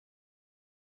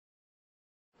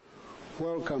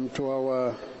Welcome to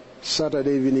our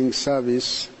Saturday evening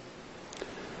service.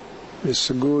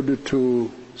 It's good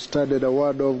to study the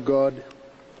Word of God.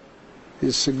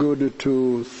 It's good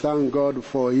to thank God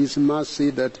for His mercy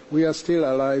that we are still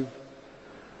alive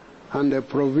and the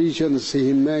provisions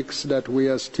He makes that we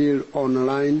are still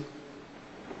online.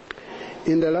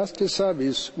 In the last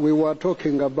service, we were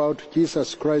talking about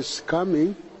Jesus Christ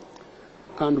coming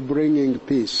and bringing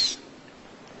peace.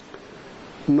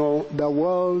 No, the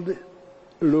world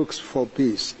looks for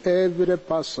peace. Every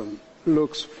person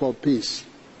looks for peace.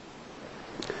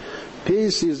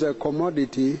 Peace is a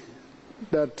commodity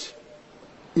that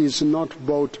is not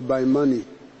bought by money.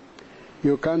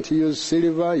 You can't use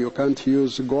silver, you can't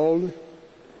use gold.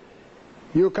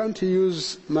 You can't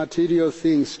use material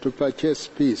things to purchase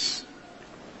peace.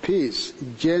 Peace,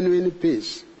 genuine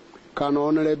peace, can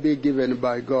only be given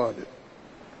by God.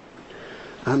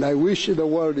 And I wish the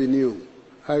world knew,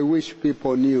 I wish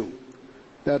people knew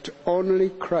that only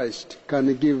Christ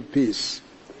can give peace.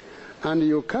 And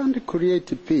you can't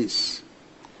create peace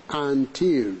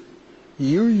until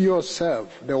you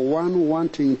yourself, the one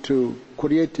wanting to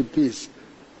create peace,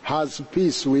 has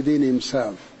peace within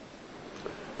himself.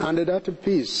 And that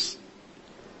peace,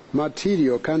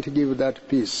 material can't give that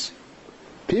peace.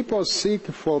 People seek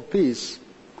for peace,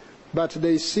 but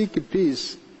they seek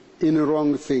peace in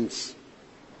wrong things.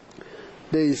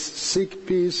 They seek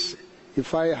peace.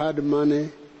 If I had money,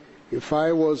 if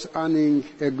I was earning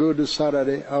a good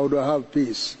salary, I would have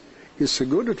peace. It's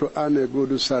good to earn a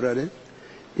good salary.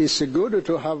 It's good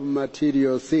to have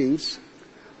material things,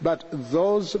 but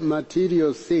those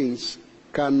material things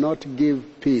cannot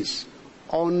give peace.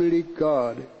 Only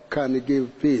God can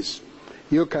give peace.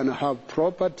 You can have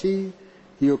property,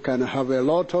 you can have a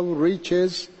lot of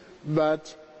riches,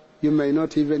 but you may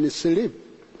not even sleep.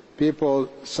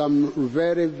 People, some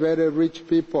very, very rich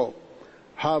people,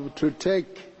 have to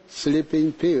take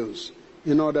sleeping pills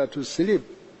in order to sleep.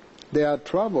 They are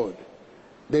troubled.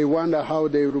 They wonder how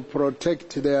they will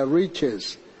protect their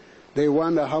riches. They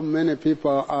wonder how many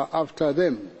people are after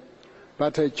them.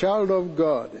 But a child of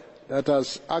God that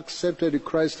has accepted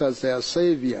Christ as their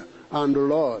Savior and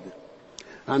Lord,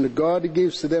 and God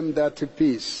gives them that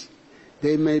peace.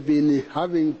 They may be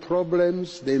having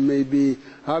problems, they may be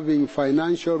having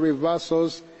financial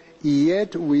reversals,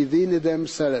 yet within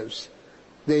themselves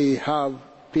they have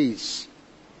peace.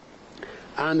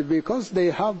 And because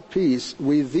they have peace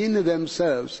within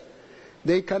themselves,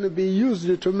 they can be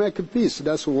used to make peace.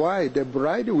 That's why the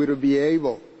bride will be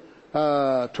able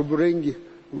to bring,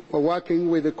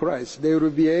 working with Christ, they will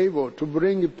be able to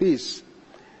bring peace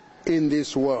in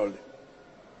this world.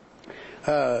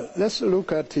 Let's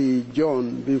look at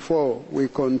John before we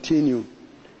continue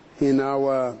in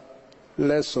our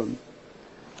lesson.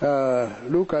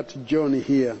 Look at John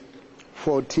here,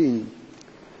 14,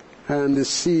 and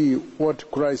see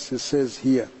what Christ says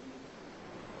here.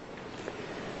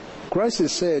 Christ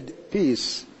said,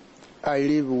 "Peace I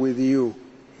leave with you."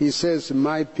 He says,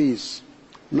 "My peace,"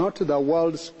 not the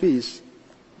world's peace,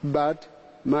 but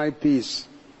my peace.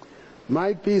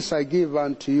 "My peace I give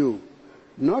unto you.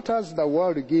 Not as the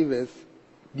world giveth,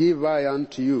 give I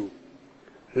unto you.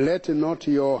 Let not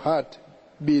your heart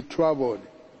be troubled,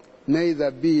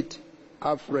 neither be it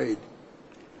afraid."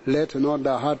 Let not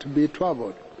the heart be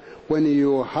troubled. When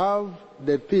you have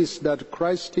the peace that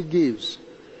Christ gives,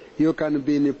 you can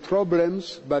be in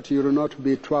problems, but you will not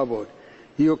be troubled.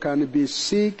 You can be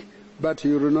sick, but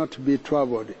you will not be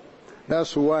troubled.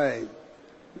 That's why,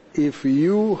 if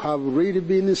you have really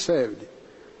been saved,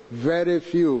 very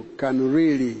few can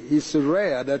really, it's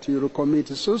rare that you will commit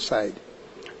suicide,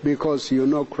 because you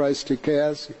know Christ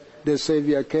cares, the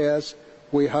Savior cares,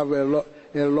 we have a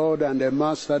Lord and a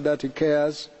Master that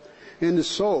cares. And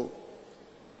so,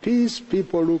 peace,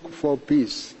 people look for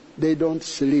peace. They don't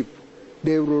sleep.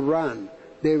 They will run.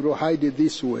 They will hide it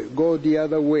this way, go the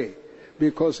other way,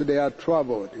 because they are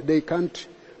troubled. They can't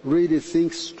really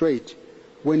think straight.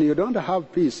 When you don't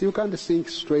have peace, you can't think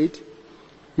straight.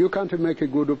 You can't make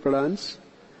good plans.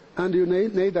 And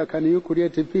neither can you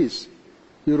create a peace.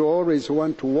 You always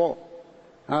want to war.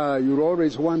 You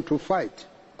always want to fight.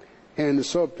 And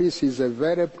so peace is a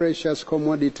very precious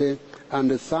commodity,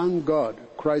 and thank God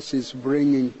Christ is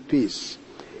bringing peace.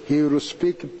 He will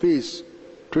speak peace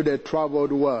to the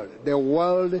troubled world, the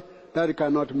world that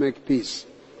cannot make peace.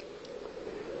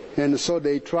 And so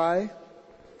they try.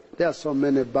 There are so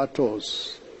many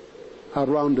battles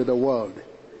around the world.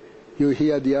 You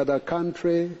hear the other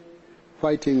country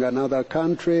fighting another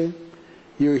country.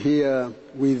 You hear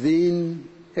within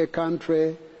a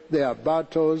country there are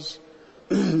battles.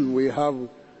 We have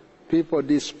people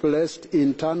displaced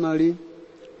internally.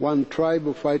 one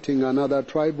tribe fighting another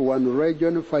tribe, one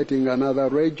region fighting another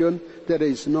region. There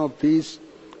is no peace.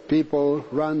 People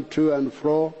run to and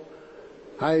fro.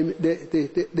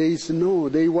 They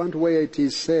want where it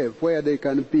is safe, where they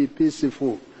can be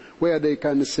peaceful, where they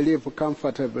can sleep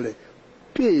comfortably.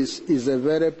 Peace is a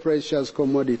very precious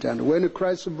commodity, and when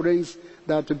Christ brings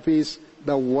that peace,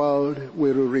 the world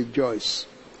will rejoice.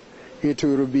 It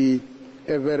will be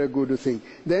a very good thing.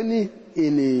 Then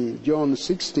in John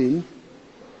 16,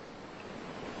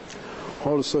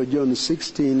 also John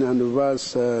 16 and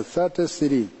verse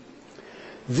 33,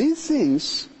 these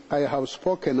things I have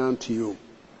spoken unto you,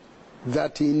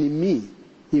 that in me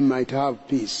ye might have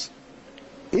peace.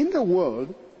 In the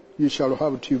world you shall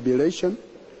have tribulation,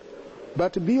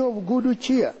 but be of good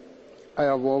cheer. I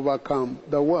have overcome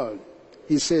the world.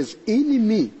 He says, in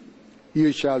me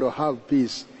you shall have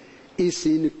peace. It's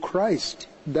in Christ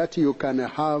that you can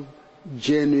have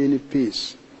genuine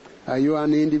peace. Are you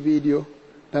an individual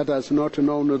that has not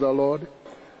known the Lord?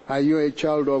 Are you a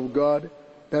child of God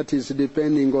that is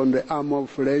depending on the arm of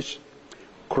flesh?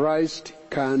 Christ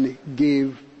can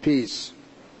give peace.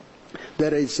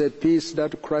 There is a peace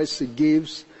that Christ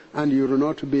gives, and you will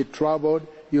not be troubled,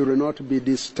 you will not be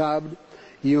disturbed.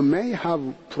 You may have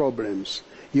problems,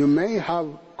 you may have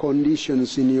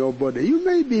conditions in your body, you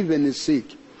may be even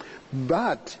sick,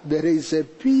 but there is a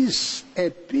peace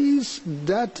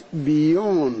that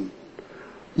beyond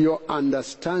your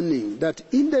understanding, that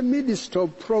in the midst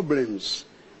of problems,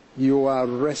 you are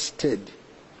rested.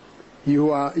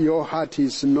 Your heart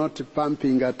is not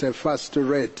pumping at a fast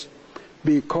rate,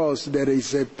 because there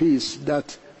is a peace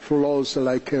that flows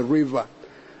like a river.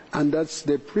 And that's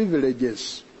the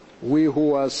privileges. We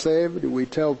who are saved, we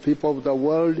tell people of the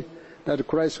world that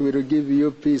Christ will give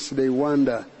you peace. They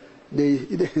wonder.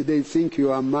 They think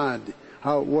you are mad.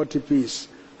 What peace?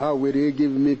 How will He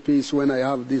give me peace when I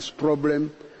have this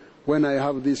problem, when I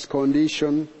have this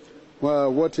condition?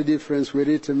 Well, what difference will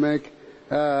it make?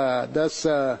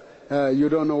 You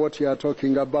don't know what you are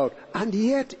talking about. And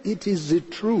yet it is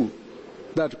true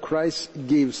that Christ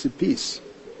gives peace.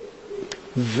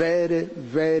 Very,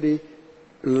 very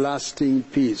lasting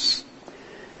peace.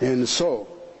 And so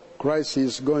Christ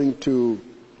is going to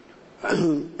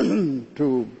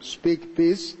speak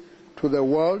peace to the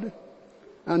world,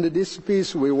 and this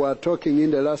peace we were talking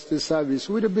in the last service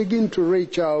will begin to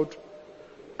reach out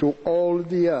to all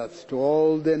the earth, to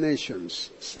all the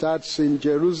nations. Starts in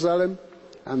Jerusalem,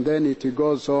 and then it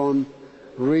goes on,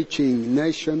 reaching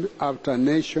nation after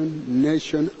nation,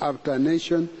 nation after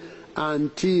nation,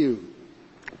 until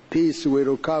peace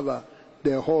will cover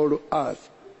the whole earth.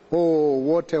 Oh,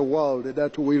 what a world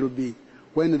that will be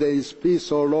when there is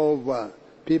peace all over.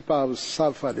 People have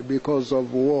suffered because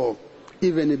of war.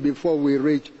 Even before we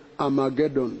reach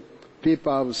Armageddon,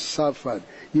 people have suffered.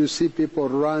 You see people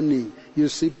running. You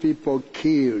see people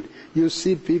killed. You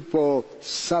see people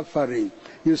suffering.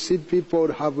 You see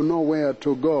people have nowhere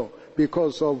to go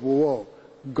because of war.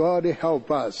 God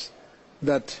help us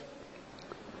that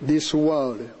this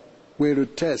world will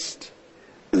test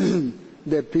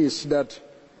the peace that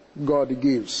God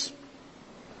gives.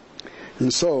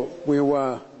 And so we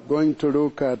were going to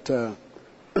look at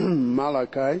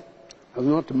Micah.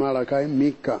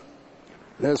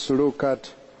 Let's look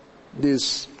at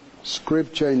this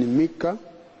scripture in Micah.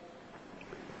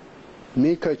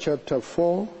 Micah chapter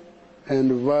 4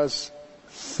 and verse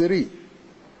 3.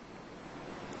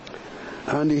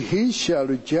 And he shall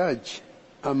judge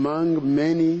among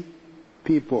many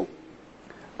people,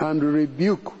 and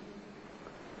rebuke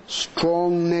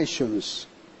strong nations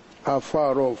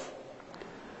afar off.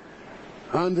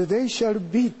 And they shall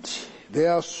beat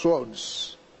their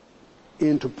swords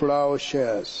into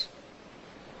plowshares.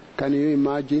 Can you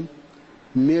imagine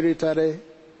military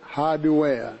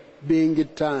hardware being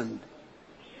turned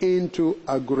into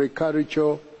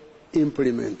agricultural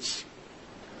implements?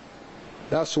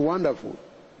 That's wonderful.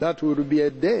 That would be a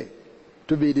day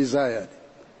to be desired,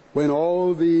 when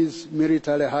all these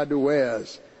military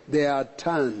hardwares, they are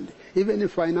turned. Even the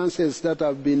finances that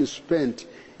have been spent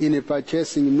in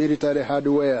purchasing military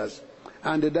hardwares,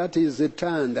 and that is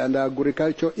turned, and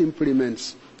agricultural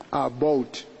implements are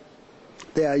bought.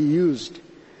 They are used.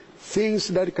 Things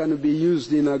that can be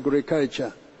used in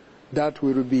agriculture, that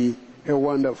will be a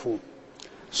wonderful.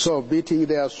 So beating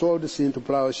their swords into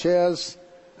plowshares,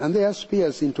 and their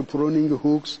spears into pruning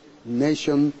hooks,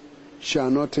 nation shall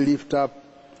not lift up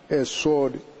a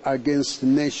sword against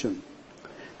nation,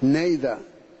 neither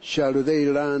shall they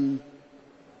learn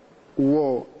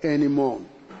war anymore.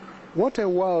 What a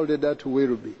world that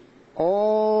will be.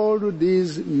 All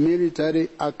these military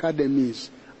academies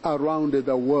around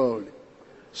the world,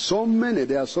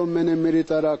 There are so many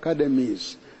military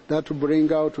academies that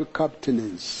bring out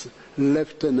captains,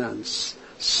 lieutenants,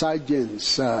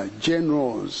 sergeants,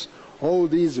 generals, all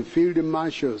these field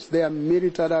marshals. They are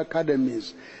military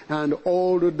academies, and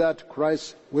all that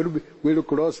Christ will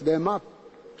close them up.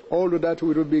 All that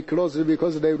will be closed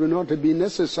because they will not be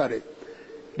necessary.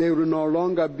 They will no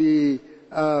longer be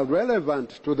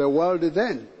relevant to the world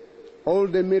then. All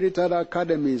the military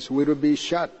academies will be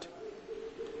shut,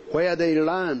 where they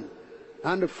learn,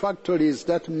 and factories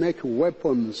that make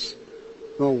weapons,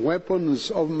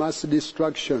 weapons of mass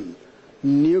destruction,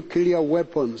 nuclear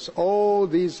weapons, all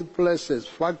these places,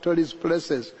 factories,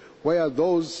 places where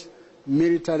those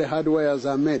military hardwares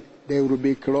are made, they will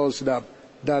be closed up.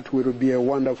 That will be a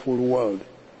wonderful world.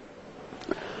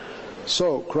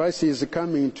 So Christ is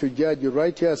coming to judge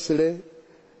righteously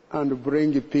and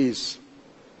bring peace.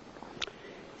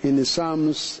 In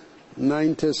Psalms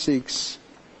 96,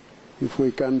 if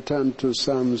we can turn to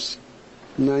Psalms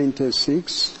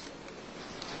 96,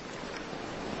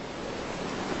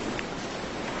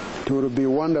 it will be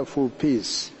wonderful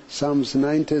peace. Psalms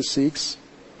 96,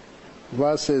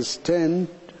 verses 10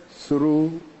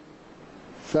 through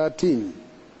 13.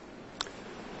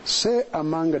 Say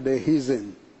among the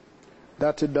heathen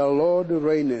that the Lord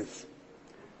reigneth.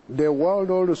 The world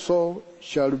also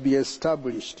shall be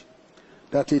established,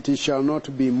 that it shall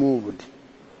not be moved.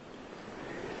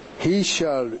 He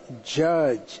shall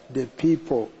judge the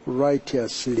people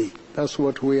righteously. That's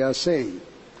what we are saying.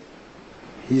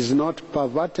 He is not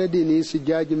perverted in his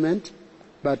judgment,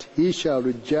 but he shall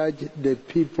judge the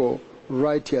people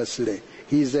righteously.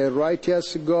 He is a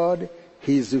righteous God,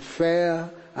 he is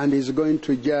fair, and is going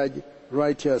to judge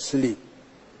righteously.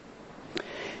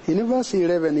 In verse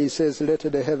 11 he says, let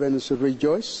the heavens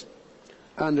rejoice,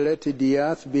 and let the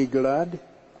earth be glad.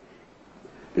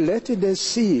 Let the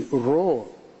sea roar,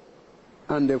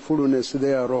 and the fullness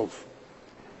thereof.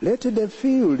 Let the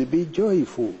field be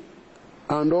joyful,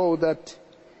 and all that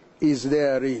is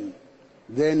therein.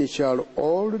 Then shall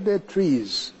all the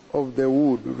trees of the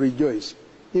wood rejoice.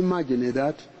 Imagine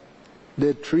that.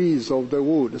 The trees of the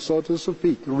wood, so to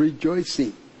speak,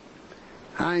 rejoicing.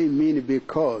 I mean,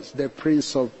 because the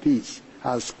Prince of Peace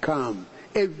has come.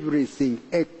 Everything,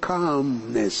 a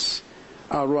calmness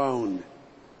around.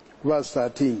 Verse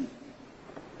 13.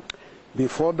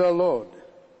 Before the Lord,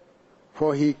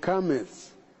 for he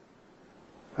cometh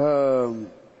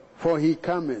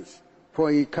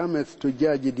to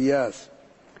judge the earth.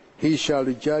 He shall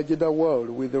judge the world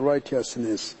with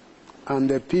righteousness, and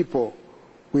the people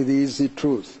with his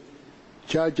truth.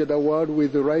 Judge the world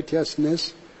with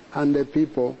righteousness, and the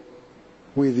people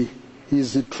with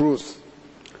his truth.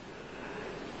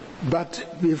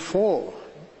 But before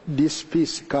this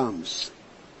peace comes,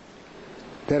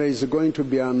 there is going to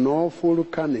be an awful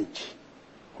carnage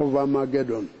of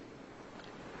Armageddon.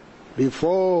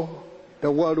 Before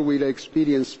the world will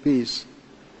experience peace,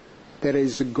 there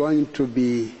is going to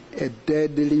be a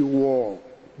deadly war,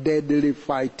 deadly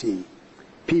fighting,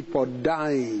 people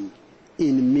dying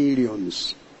in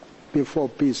millions before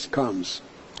peace comes.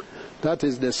 That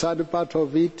is the sad part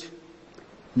of it.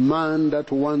 Man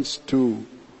that wants to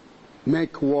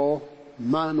make war,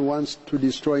 man wants to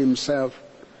destroy himself,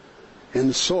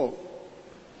 and so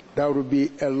there will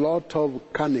be a lot of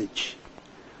carnage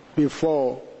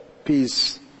before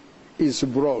peace is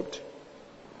brought.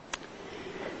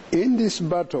 In this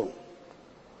battle,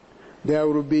 there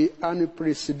will be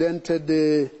unprecedented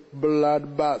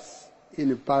bloodbath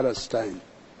in Palestine.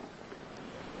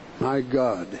 My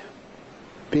God,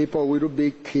 people will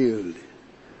be killed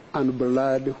and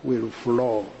blood will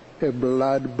flow, a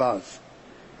bloodbath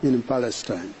in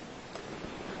Palestine.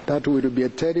 That will be a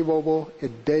terrible war, a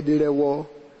deadly war.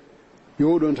 You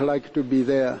wouldn't like to be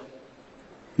there.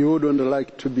 You wouldn't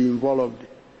like to be involved.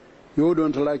 You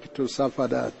wouldn't like to suffer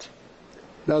that.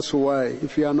 That's why,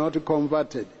 if you are not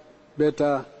converted,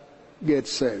 better get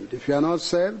saved. If you are not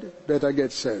saved, better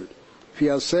get saved. If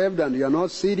you are saved and you are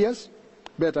not serious,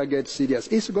 better get serious.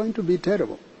 It's going to be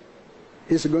terrible.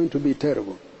 It's going to be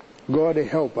terrible. God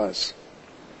help us.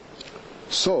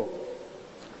 So,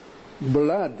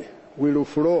 blood will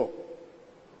flow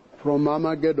from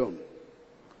Armageddon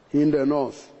in the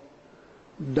north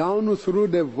down through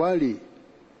the valley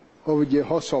of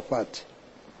Jehoshaphat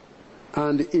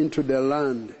and into the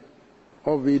land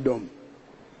of Edom.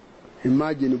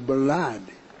 Imagine blood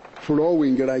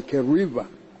flowing like a river.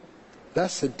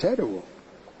 That's terrible.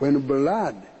 When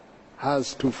blood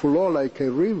has to flow like a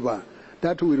river,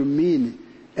 that will mean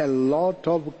a lot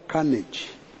of carnage.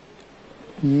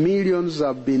 Millions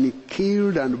have been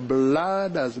killed and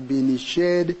blood has been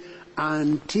shed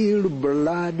until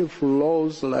blood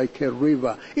flows like a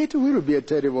river. It will be a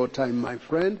terrible time, my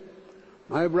friend,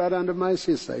 my brother and my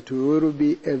sister. It will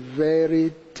be a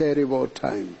very terrible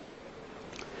time.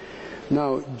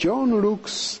 Now, John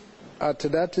looks at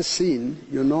that scene.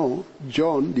 You know,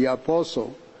 John, the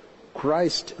apostle,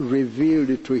 Christ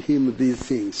revealed to him these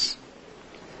things.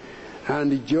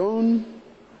 And John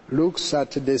looks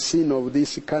at the scene of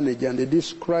this carnage and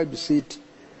describes it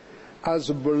as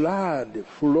blood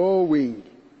flowing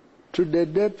to the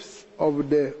depth of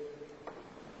the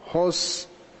horses'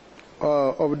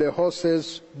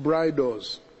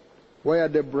 bridles, where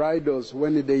the bridles,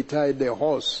 when they tie the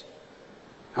horse,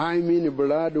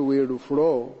 blood will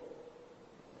flow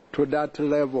to that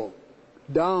level,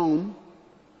 down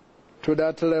to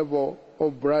that level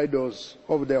of bridles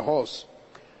of the horse.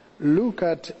 Look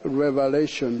at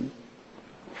Revelation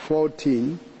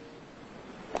 14.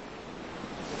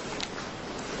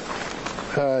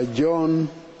 John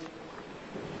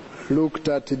looked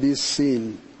at this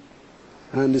scene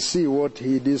and see what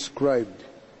he described.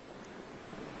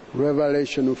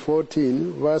 Revelation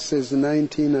 14, verses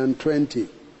 19 and 20.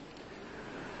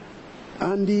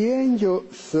 And the angel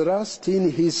thrust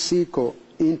in his sickle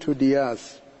into the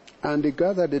earth, and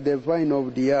gathered the vine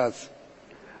of the earth,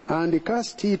 and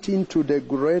cast it into the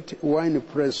great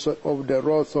winepress of the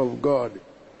wrath of God.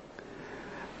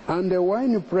 And the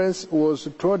winepress was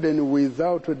trodden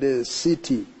without the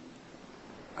city,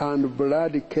 and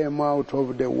blood came out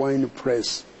of the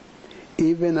winepress,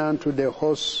 even unto the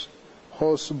horse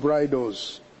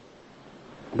bridles,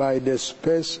 by the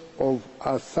space of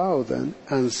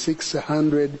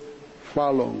 1,600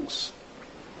 furlongs.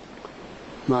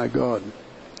 My God.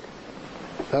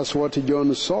 That's what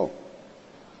John saw.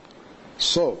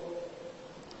 So,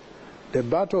 the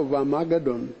battle of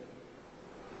Armageddon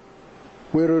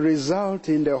will result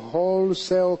in the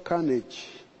wholesale carnage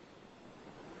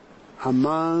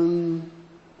among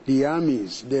the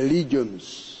armies, the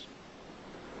legions,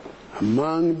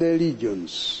 among the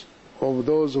legions of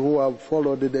those who have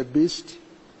followed the beast,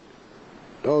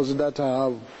 those that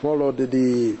have followed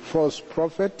the false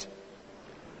prophet,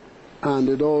 and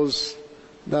those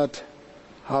that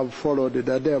have followed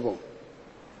the devil.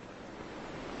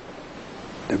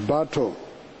 The battle,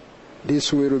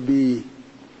 this will be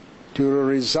to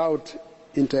result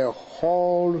into a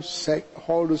wholesale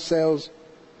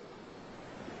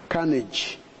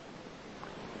carnage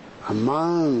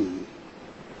among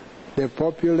the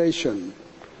population,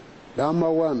 the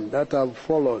number one that have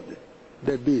followed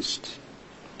the beast,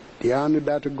 the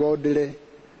ungodly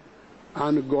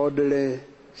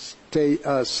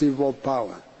civil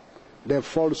power, the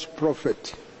false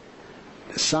prophet,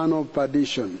 the son of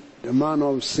perdition, the man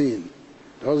of sin,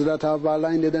 those that have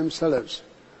aligned themselves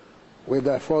with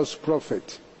the false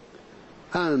prophet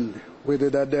and with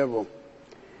the devil.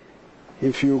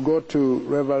 If you go to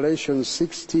Revelation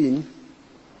 16,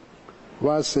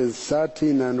 verses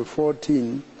 13 and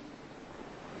 14,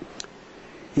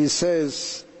 he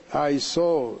says, I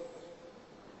saw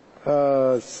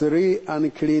 3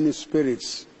 unclean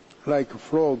spirits like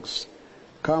frogs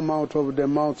come out of the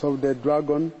mouth of the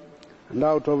dragon, and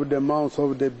out of the mouth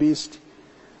of the beast,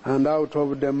 and out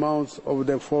of the mouth of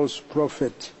the false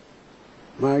prophet.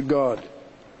 My God.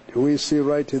 We see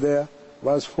right there,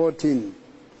 verse 14.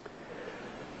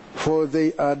 For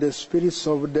they are the spirits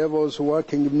of devils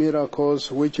working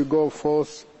miracles, which go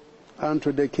forth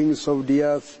unto the kings of the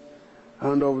earth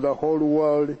and of the whole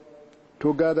world,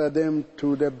 to gather them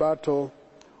to the battle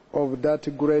of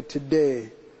that great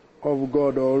day of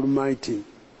God Almighty.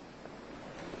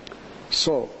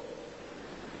 So,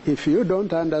 if you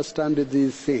don't understand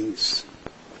these things,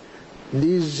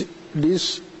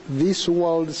 this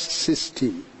world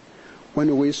system,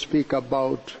 when we speak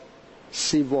about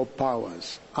civil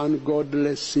powers,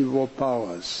 ungodly civil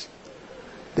powers,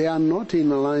 they are not in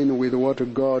line with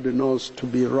what God knows to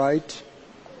be right.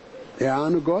 They are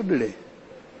ungodly.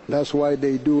 That's why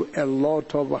they do a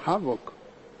lot of havoc.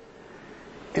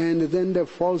 And then the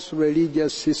false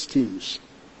religious systems,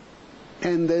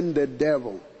 and then the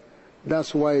devil.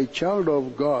 That's why a child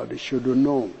of God should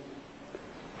know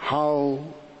how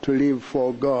to live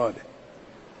for God,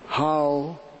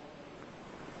 how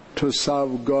to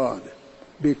serve God.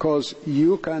 Because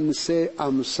you can say,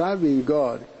 I'm serving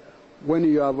God, when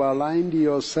you have aligned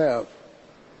yourself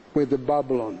with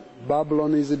Babylon.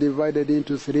 Babylon is divided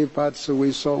into 3 parts,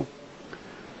 we saw.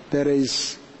 There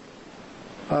is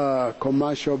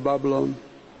commercial Babylon,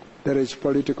 there is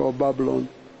political Babylon,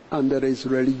 and there is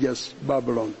religious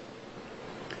Babylon.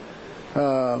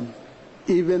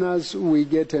 Even as we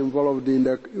get involved in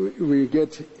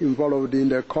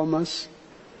the commerce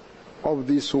of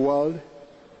this world,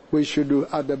 we should,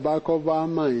 at the back of our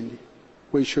mind,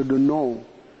 we should know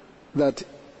that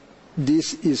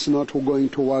this is not going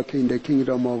to work in the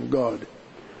kingdom of God.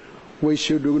 We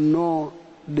should know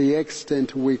the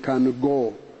extent we can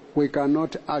go. We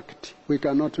cannot act, we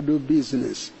cannot do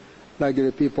business like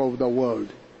the people of the world.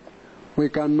 We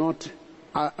cannot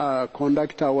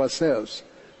conduct ourselves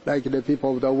like the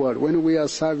people of the world. When we are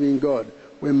serving God,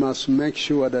 we must make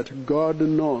sure that God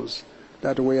knows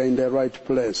that we are in the right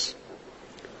place.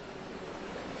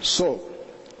 So,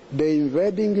 the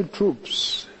invading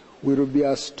troops will be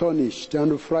astonished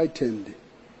and frightened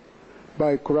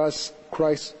by Christ's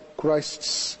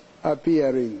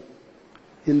appearing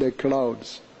in the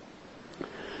clouds.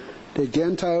 The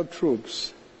Gentile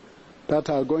troops that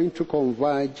are going to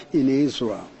converge in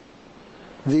Israel,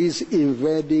 these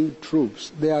invading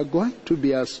troops, they are going to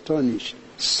be astonished,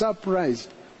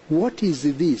 surprised. What is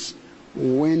this?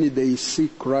 When they see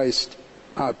Christ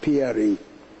appearing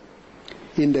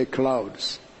in the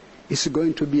clouds, it's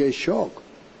going to be a shock.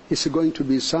 It's going to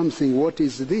be something. What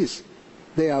is this?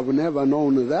 They have never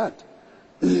known that.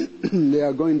 They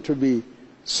are going to be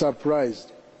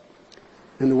surprised.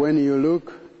 And when you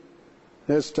look,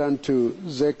 let's turn to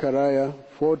Zechariah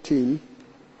 14.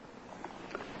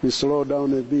 We slow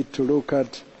down a bit to look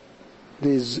at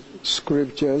these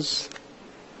scriptures.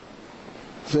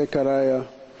 Zechariah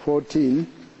 14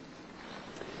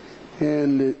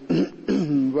 and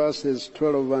verses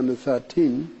 12 and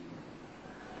 13.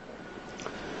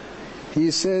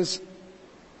 He says,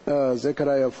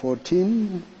 Zechariah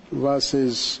 14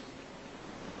 verses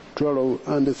 12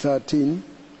 and 13,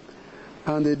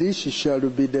 and this shall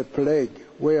be the plague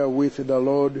wherewith the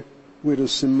Lord will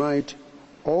smite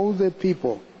all the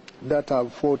people that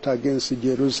have fought against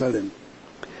Jerusalem.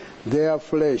 Their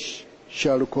flesh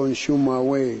shall consume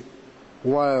away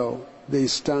while they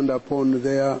stand upon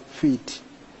their feet,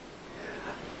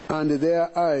 and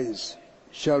their eyes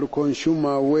shall consume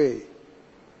away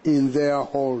in their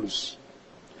holes,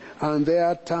 and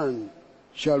their tongue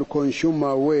shall consume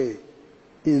away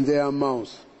in their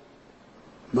mouth.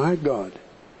 My God,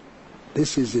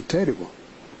 this is terrible.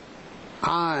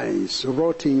 Eyes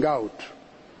rotting out.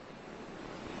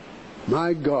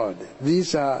 My God,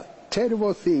 these are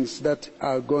terrible things that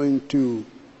are going to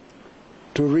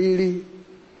really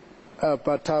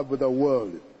perturb the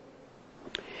world.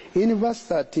 In verse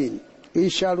 13,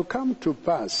 it shall come to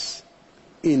pass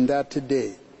in that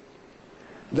day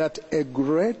that a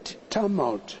great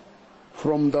tumult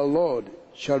from the Lord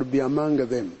shall be among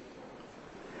them,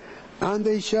 and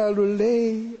they shall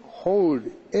lay hold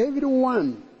every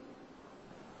one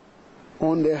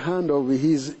on the hand of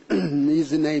his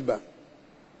neighbor,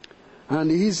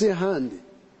 and his hand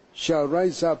shall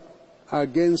rise up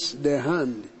against the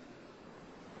hand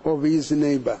of his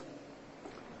neighbor.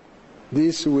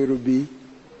 This will be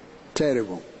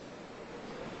terrible.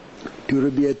 It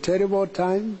will be a terrible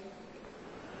time,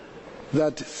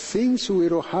 that things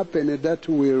will happen that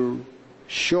will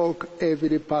shock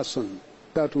every person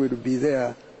that will be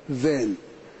there then.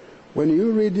 When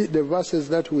you read the verses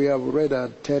that we have read are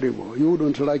terrible. You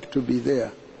wouldn't like to be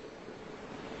there.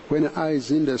 When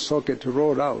eyes in the socket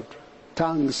roll out,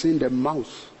 tongues in the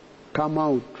mouth come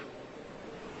out,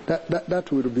 that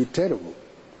will be terrible.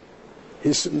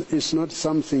 It's not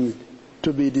something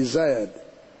to be desired.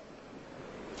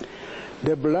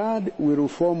 The blood will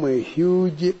form a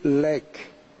huge lake.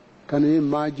 Can you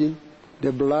imagine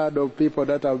the blood of people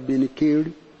that have been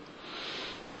killed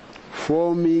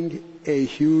forming a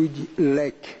huge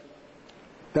lake?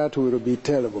 That will be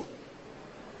terrible.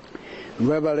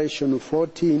 Revelation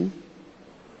 14,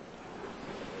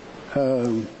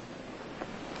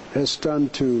 let's turn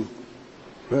to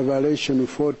Revelation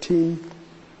 14.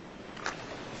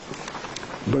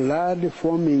 Blood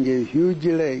forming a huge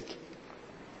lake,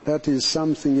 that is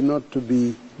something not to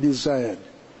be desired.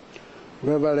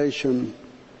 Revelation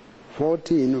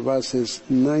 14 verses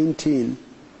 19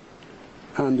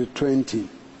 and 20.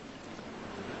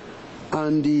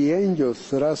 And the angel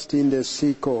thrust in the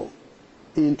sickle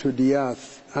into the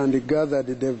earth, and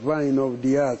gathered the vine of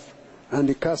the earth,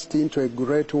 and cast into a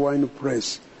great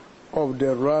winepress of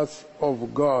the wrath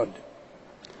of God.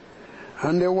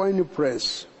 And the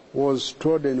winepress was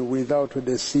trodden without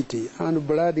the city, and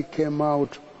blood came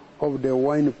out of the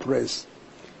winepress,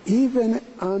 even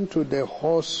unto the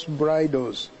horse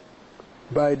bridles,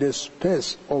 by the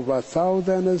space of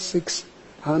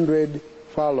 1,600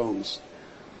 furlongs.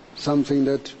 Something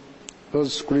that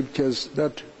those scriptures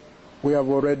that we have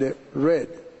already read.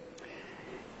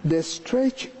 The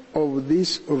stretch of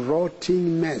this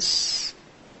rotting mess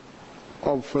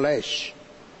of flesh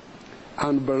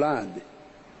and blood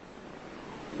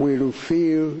will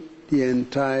fill the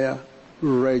entire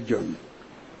region.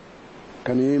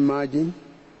 Can you imagine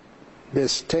the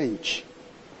stench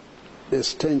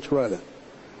rather,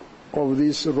 of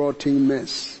this rotting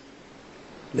mess?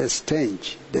 The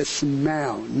stench, the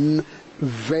smell,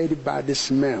 very bad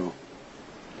smell.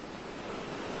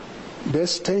 The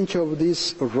stench of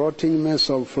this rotting mess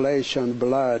of flesh and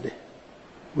blood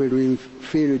will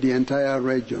fill the entire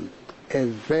region. A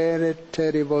very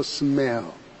terrible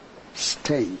smell,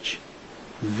 stench,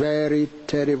 very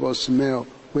terrible smell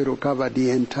will cover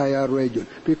the entire region,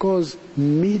 because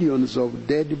millions of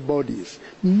dead bodies,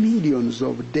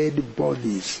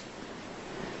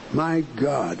 my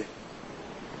God,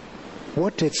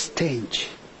 what a stench.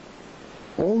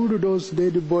 All those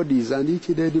dead bodies, and each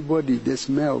dead body, the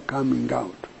smell coming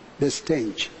out, the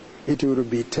stench, it will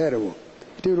be terrible.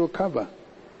 It will cover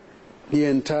the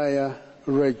entire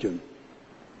region.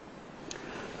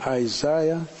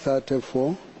 Isaiah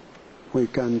 34, we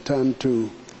can turn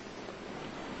to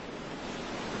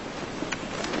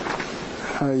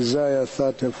Isaiah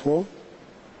 34,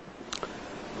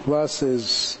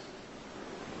 verses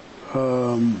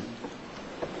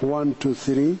 1 to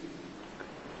 3.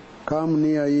 Come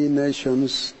near, ye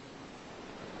nations,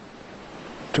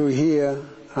 to hear,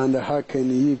 and hearken,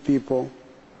 ye people.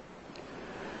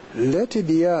 Let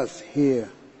the earth hear,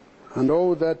 and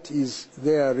all that is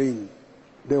therein,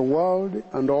 the world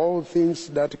and all things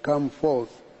that come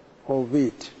forth of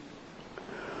it.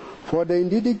 For the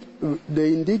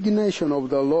indignation of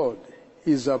the Lord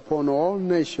is upon all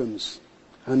nations,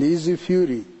 and his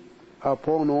fury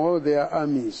upon all their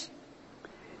armies.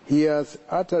 He hath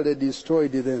utterly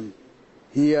destroyed them.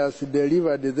 He hath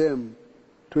delivered them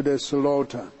to the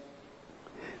slaughter.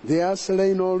 Their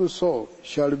slain also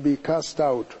shall be cast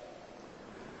out,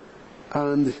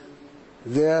 and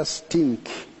their stink,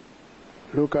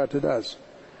 look at that,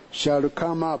 shall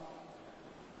come up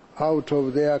out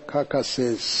of their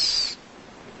carcasses,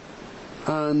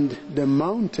 and the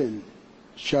mountain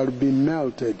shall be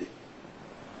melted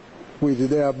with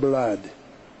their blood.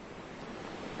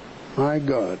 My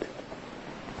God,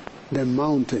 the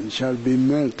mountain shall be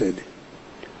melted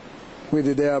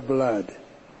with their blood.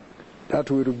 That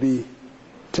will be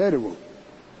terrible.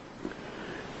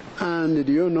 And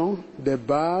do you know, the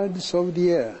birds of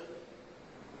the air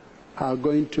are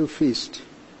going to feast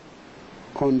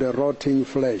on the rotting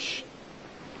flesh.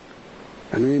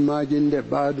 Can you imagine the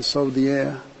birds of the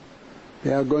air?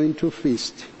 They are going to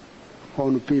feast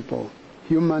on people,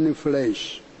 human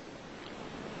flesh.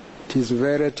 It is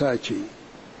very touching.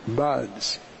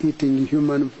 Birds eating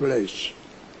human flesh.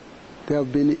 They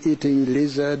have been eating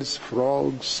lizards,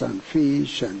 frogs, and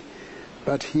fish,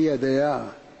 but here they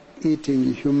are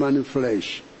eating human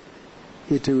flesh.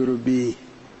 It will be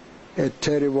a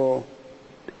terrible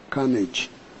carnage.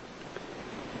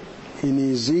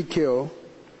 In Ezekiel,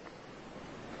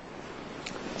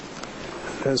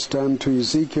 let's turn to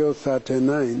Ezekiel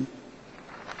 39.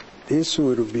 This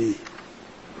will be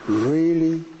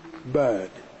really bad.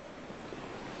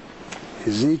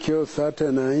 Ezekiel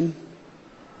 39,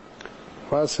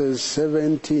 verses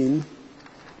 17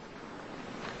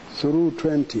 through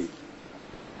 20.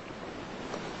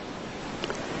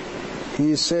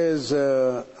 He says,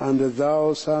 and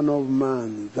thou, son of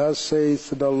man, thus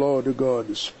saith the Lord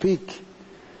God, speak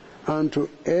unto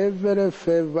every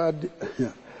favored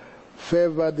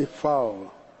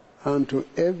fowl, unto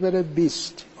every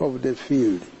beast of the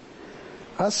field.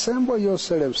 Assemble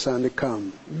yourselves and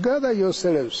come. Gather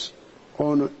yourselves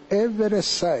on every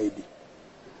side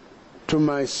to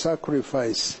my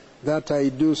sacrifice that I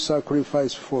do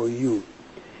sacrifice for you,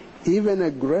 even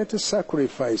a great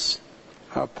sacrifice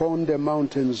upon the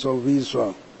mountains of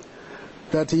Israel,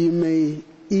 that ye may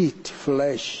eat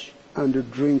flesh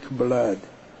and drink blood.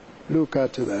 Look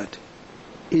at that.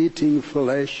 Eating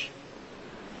flesh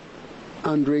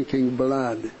and drinking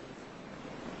blood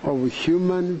of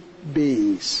human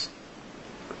beings.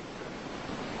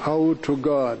 How to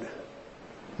God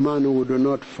man would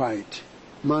not fight.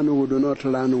 Man would not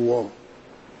learn war.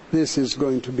 This is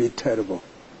going to be terrible.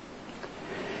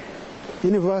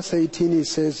 In verse 18 it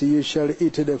says, you shall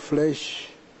eat the flesh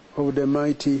of the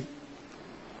mighty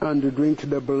and drink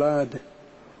the blood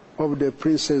of the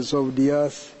princes of the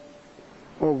earth,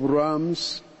 of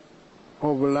rams,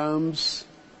 of lambs,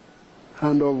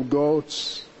 and of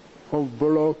goats, of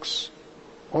bullocks,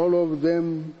 all of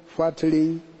them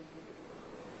fatling,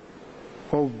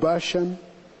 of Bashan.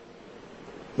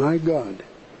 My God,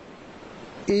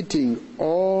 eating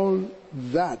all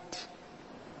that,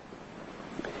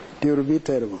 it will be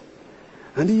terrible.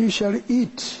 And you shall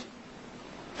eat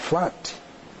fat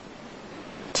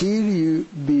till you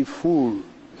be full,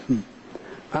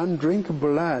 and drink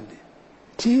blood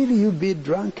till you be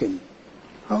drunken.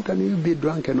 How can you be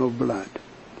drunken of blood?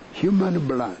 Human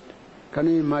blood. Can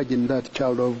you imagine that,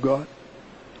 child of God?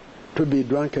 To be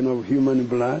drunken of human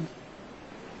blood?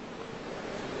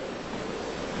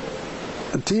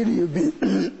 Till you be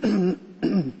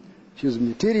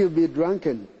till you be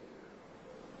drunken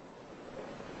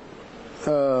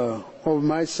of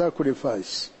my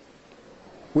sacrifice,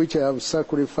 which I have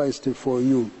sacrificed for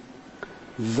you.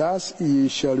 Thus ye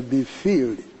shall be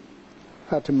filled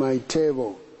at my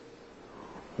table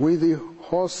with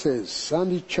horses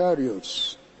and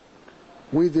chariots,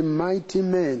 with mighty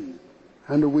men,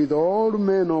 and with all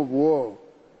men of war,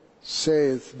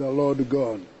 saith the Lord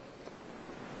God.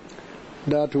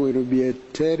 That will be a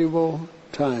terrible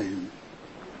time.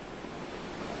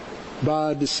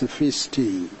 Birds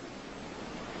feasting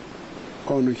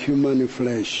on human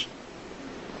flesh.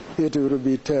 It will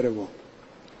be terrible.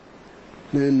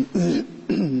 Then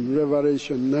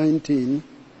Revelation 19,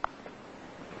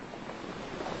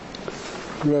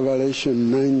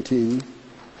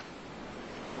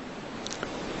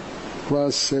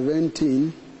 verse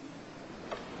 17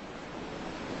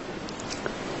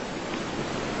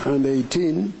 and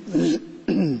 18,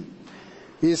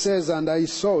 he says, and I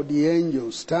saw the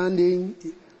angel standing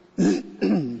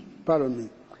in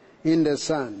the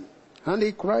sun, and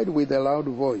he cried with a loud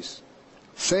voice,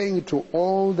 saying to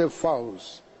all the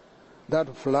fowls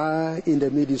that fly in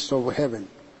the midst of heaven,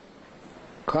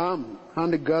 come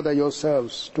and gather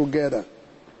yourselves together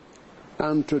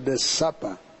unto the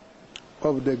supper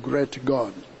of the great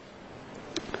God.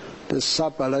 The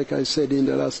supper, like I said in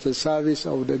the last service,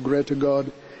 of the great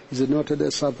God is not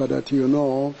the supper that you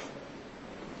know of.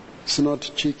 It's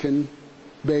not chicken,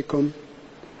 bacon.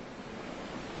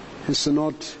 It's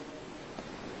not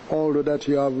all that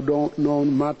you have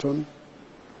known, mutton.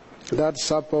 That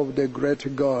supper of the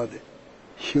great God,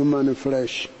 human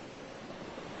flesh.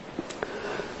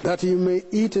 That you may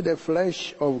eat the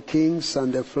flesh of kings,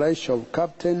 and the flesh of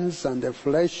captains, and the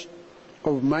flesh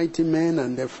of mighty men,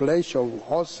 and the flesh of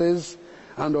horses,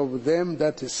 and of them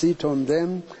that sit on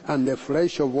them, and the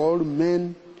flesh of all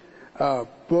men,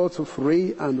 both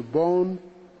free and bond,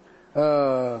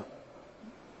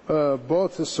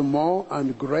 both small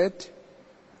and great.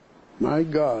 My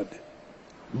God,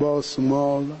 both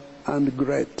small and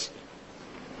great.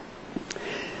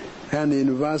 And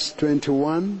in verse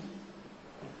 21,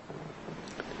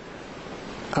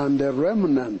 and the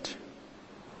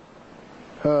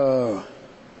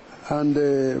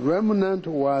remnant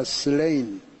was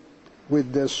slain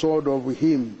with the sword of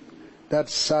him that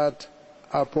sat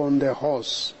upon the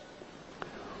horse,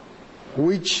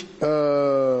 which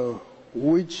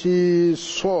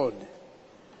sword,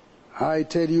 I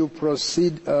tell you,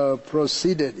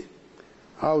 proceeded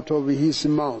out of his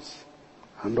mouth,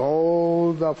 and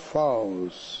all the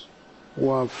fowls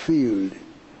were filled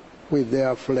with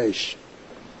their flesh.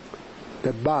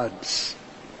 The birds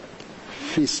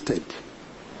feasted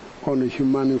on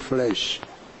human flesh.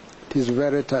 It is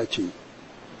very touching.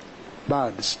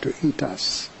 Birds to eat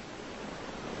us,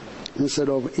 instead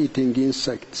of eating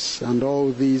insects and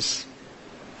all these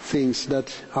things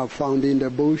that are found in the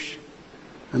bush.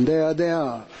 And they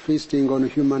are feasting on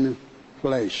human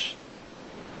flesh.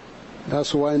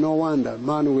 That's why no wonder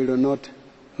man will not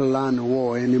learn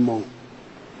war anymore.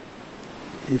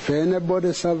 If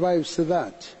anybody survives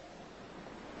that,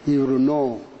 he will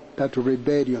know that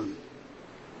rebellion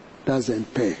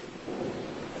doesn't pay.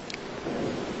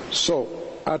 So,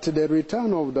 at the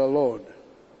return of the Lord,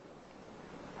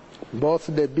 both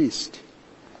the beast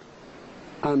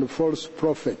and false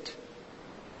prophet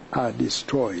are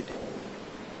destroyed.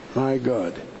 My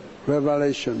God.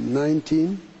 Revelation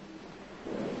 19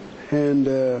 and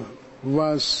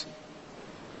verse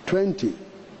 20.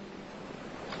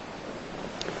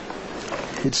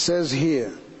 It says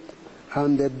here,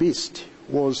 and the beast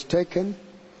was taken,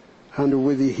 and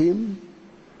with him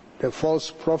the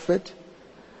false prophet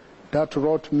that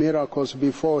wrought miracles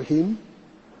before him,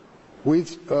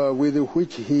 with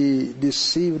which he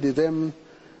deceived them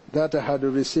that had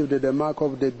received the mark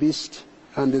of the beast,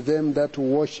 and them that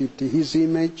worshipped his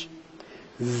image.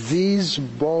 These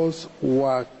both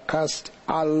were cast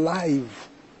alive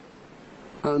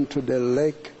unto the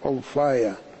lake of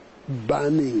fire,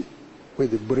 burning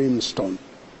with brimstone.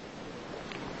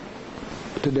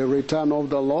 To the return of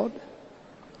the Lord,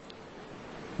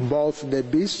 both the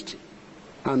beast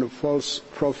and false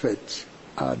prophets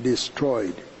are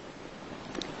destroyed.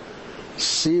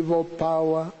 Civil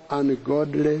power and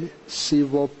godly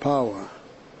civil power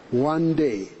one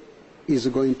day is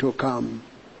going to come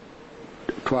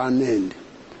to an end.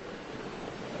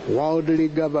 worldly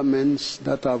governments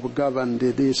that have governed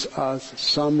this earth,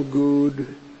 some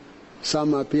good,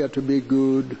 some appear to be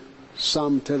good,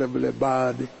 some terribly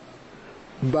bad.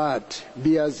 But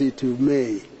be as it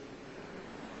may,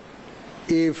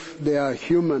 if they are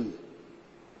human,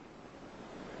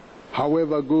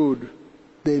 however good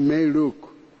they may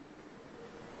look,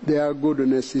 their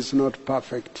goodness is not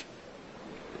perfect.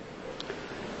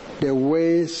 The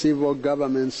way civil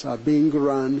governments are being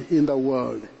run in the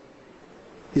world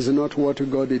is not what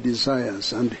God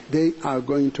desires, and they are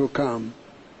going to come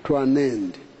to an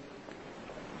end.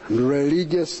 And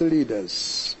religious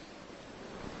leaders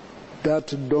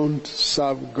that don't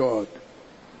serve God,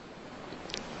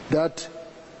 that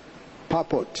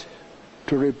purport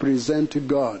to represent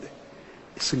God,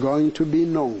 it's going to be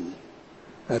known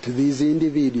that these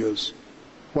individuals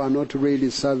were not really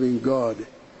serving God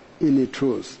in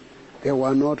truth. They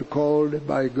were not called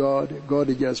by God.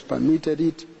 God just permitted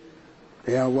it.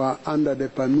 They were under the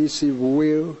permissive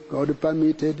will God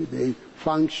permitted. They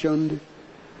functioned.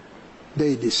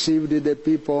 They deceived the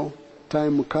people.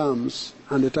 Time comes,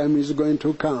 and the time is going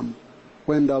to come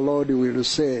when the Lord will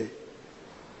say,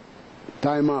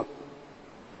 time up.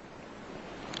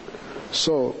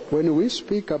 So when we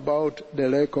speak about the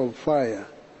lake of fire,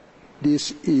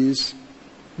 this is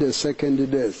the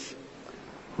second death.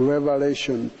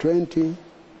 Revelation 20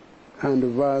 and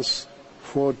verse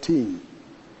 14.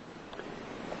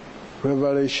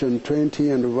 Revelation 20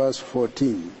 and verse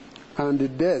 14.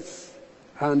 And death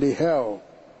and hell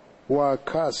were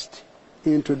cast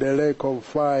into the lake of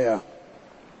fire.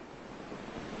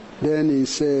 Then he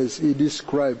says, he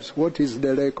describes what is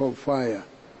the lake of fire.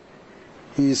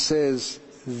 He says,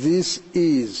 this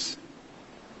is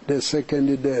the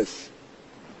second death.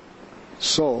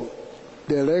 So,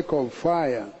 the lake of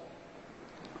fire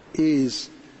is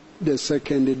the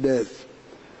second death.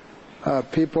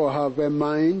 People have a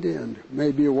mind, and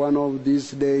maybe one of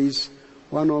these days,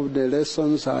 one of the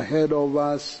lessons ahead of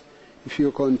us, if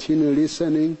you continue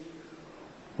listening,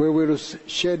 we will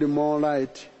shed more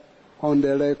light on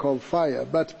the lake of fire.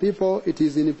 But people, it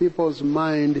is in people's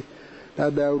mind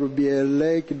that there will be a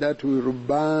lake that will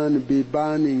be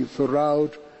burning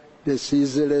throughout the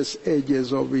ceaseless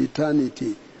ages of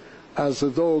eternity, as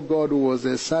though God was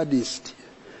a sadist.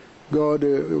 God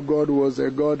was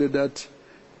a God that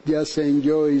just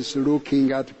enjoys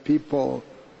looking at people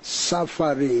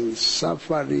suffering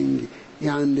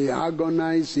and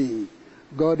agonizing.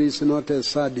 God is not a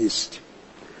sadist.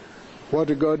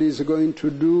 What God is going to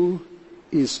do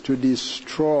is to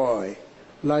destroy,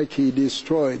 like he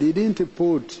destroyed. He didn't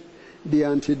put the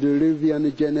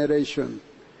antediluvian generation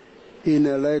in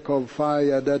a lake of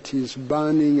fire that is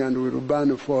burning and will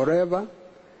burn forever.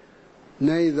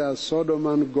 Neither Sodom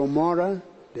and Gomorrah,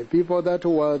 the people that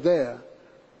were there,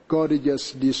 God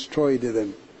just destroyed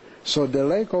them. So the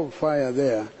lake of fire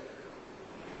there,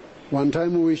 one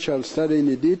time we shall study in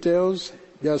the details,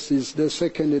 just is the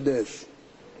second death.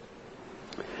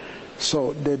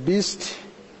 So the beast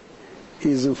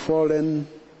is a fallen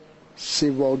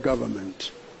civil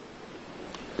government.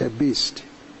 The beast,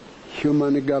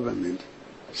 human government,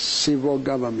 civil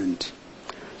government.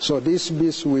 So this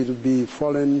beast will be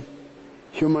fallen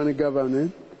human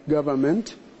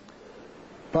government,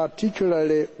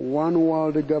 particularly one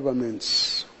world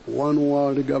governments,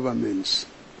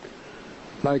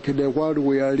 like the world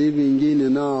we are living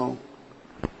in now.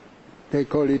 They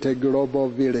call it a global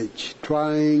village,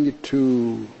 trying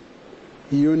to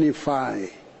unify,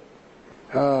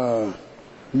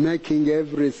 making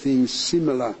everything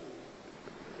similar.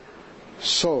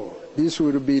 So this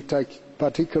will be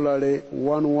particularly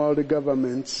one world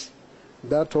governments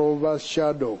that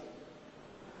overshadow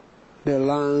the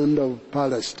land of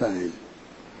Palestine.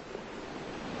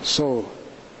 So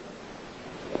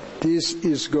this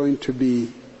is going to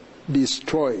be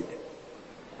destroyed.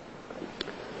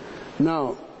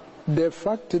 Now, the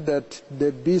fact that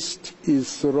the beast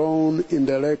is thrown in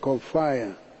the lake of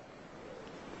fire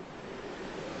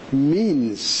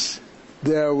means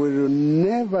there will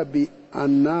never be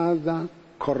another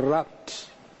corrupt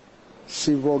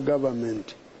civil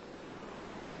government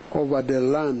over the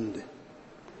land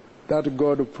that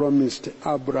God promised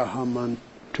Abraham and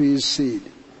to his seed.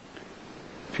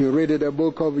 If you read the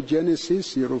book of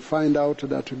Genesis, you'll find out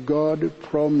that God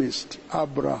promised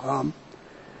Abraham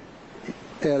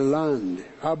a land,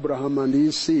 Abraham and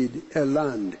his seed, a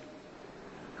land.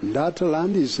 And that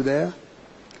land is there,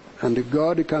 and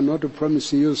God cannot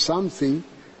promise you something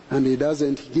and he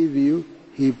doesn't give you.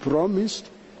 He promised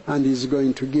and he's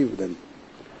going to give them.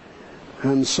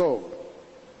 And so,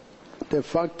 the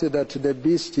fact that the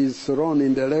beast is thrown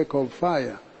in the lake of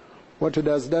fire, what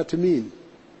does that mean?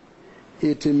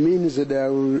 it means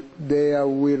there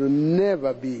will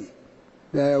never be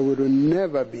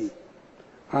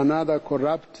another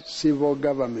corrupt civil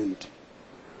government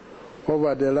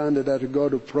over the land that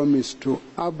God promised to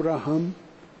Abraham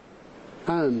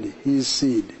and his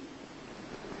seed.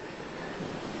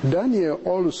 Daniel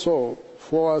also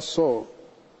foresaw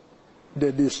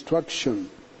the destruction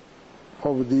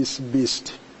of this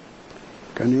beast.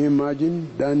 Can you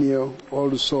imagine? Daniel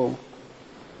also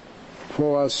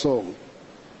foresaw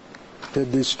the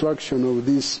destruction of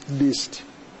this beast.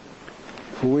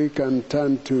 We can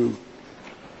turn to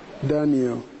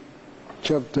Daniel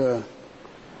chapter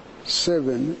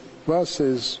 7,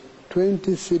 verses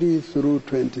 23 through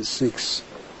 26.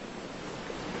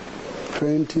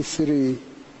 23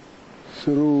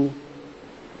 through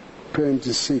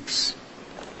 26.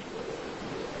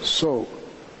 So,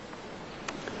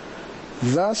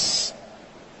 thus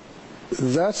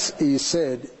he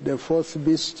said, the fourth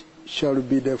beast shall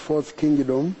be the fourth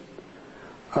kingdom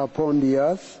upon the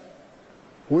earth,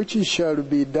 which shall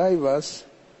be diverse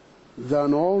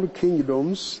than all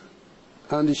kingdoms,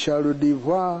 and shall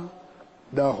devour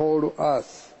the whole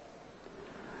earth,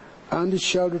 and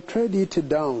shall tread it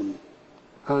down,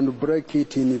 and break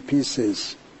it in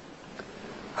pieces.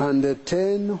 And the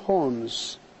 10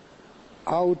 horns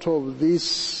out of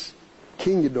this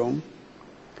kingdom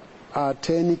are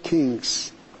 10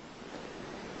 kings.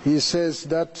 He says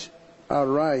that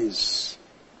arise,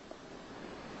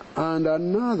 and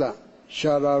another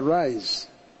shall arise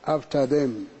after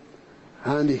them,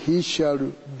 and he shall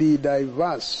be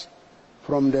diverse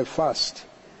from the first,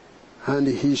 and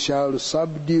he shall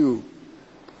subdue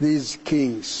these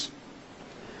kings.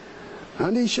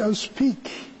 And he shall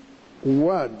speak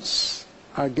words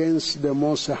against the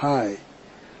Most High,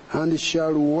 and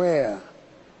shall wear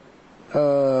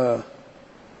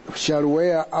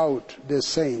out the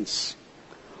saints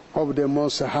of the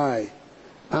Most High,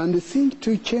 and think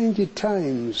to change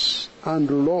times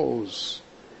and laws,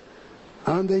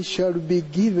 and they shall be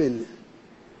given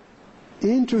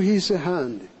into his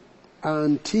hand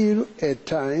until a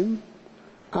time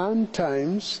and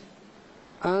times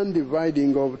and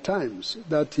dividing of times,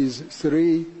 that is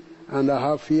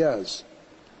 3.5 years.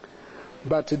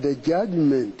 But the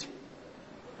judgment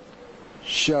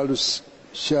shall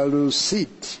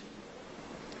sit,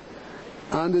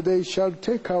 and they shall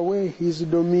take away his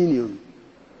dominion,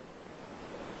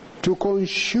 to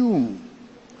consume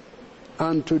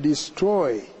and to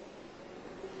destroy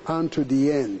unto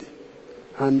the end.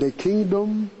 And the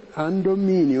kingdom and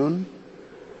dominion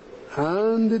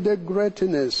and the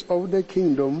greatness of the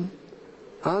kingdom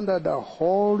under the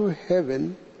whole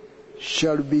heaven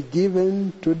shall be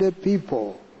given to the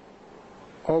people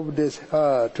of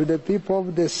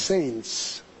the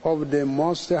saints of the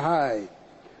Most High,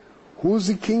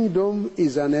 whose kingdom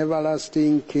is an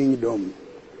everlasting kingdom,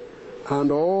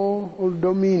 and all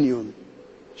dominion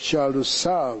shall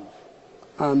serve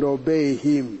and obey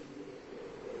him.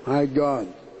 My God,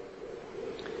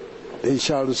 they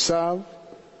shall serve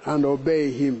and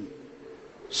obey him.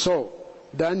 So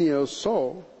Daniel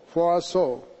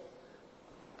foresaw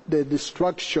the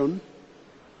destruction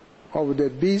of the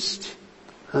beast,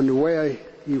 and where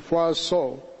he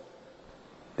foresaw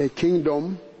the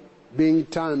kingdom being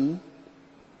turned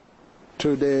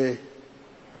to the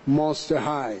Most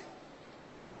High.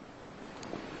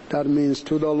 That means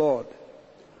to the Lord.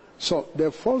 So the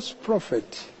false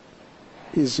prophet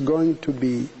is going to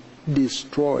be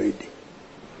destroyed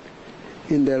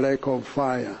in the lake of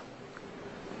fire.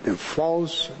 The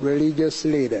false religious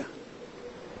leader,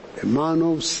 the man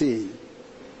of sin,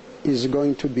 is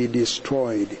going to be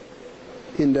destroyed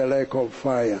in the lake of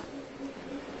fire.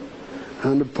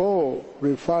 And Paul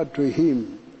referred to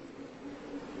him,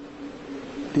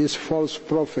 this false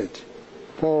prophet.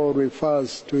 Paul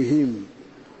refers to him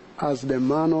as the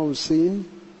man of sin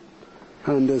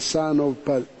and the son of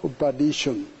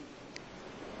perdition.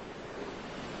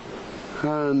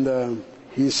 And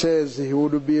he says he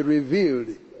would be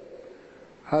revealed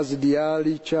as the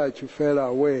early church fell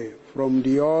away from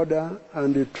the order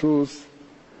and the truth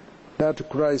that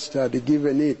Christ had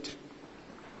given it.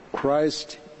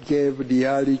 Christ gave the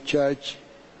early church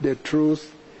the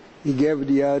truth. He gave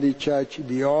the early church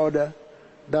the order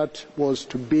that was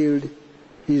to build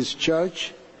his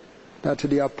church, that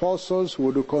the apostles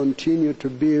would continue to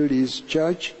build his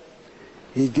church.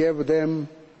 He gave them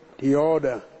the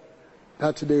order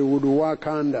that they would work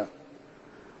under.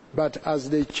 But as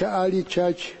the early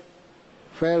church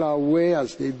fell away,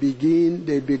 as they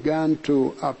began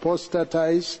to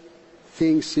apostatize,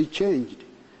 things changed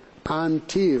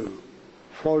until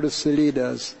false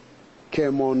leaders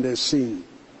came on the scene.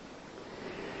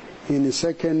 In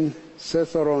 2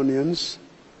 Thessalonians.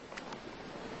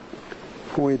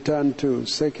 We turn to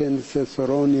 2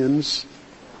 Thessalonians.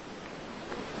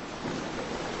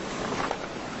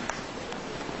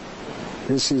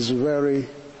 This is very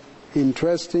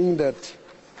interesting that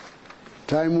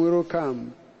time will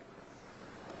come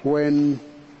when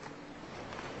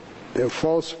the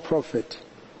false prophet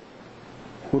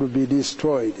will be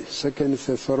destroyed. 2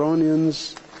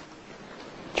 Thessalonians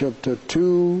chapter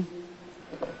 2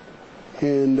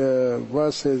 and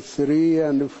verses 3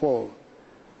 and 4.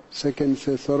 2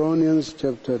 Thessalonians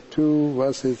chapter 2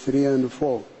 verses 3 and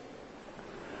 4.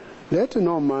 Let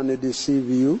no man deceive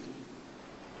you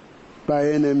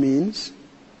by any means,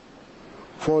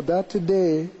 for that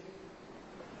day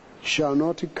shall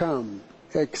not come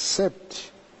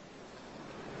except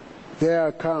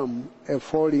there come a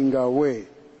falling away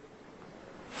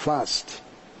first,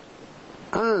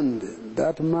 and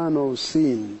that man of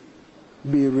sin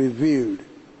be revealed,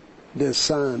 the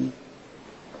son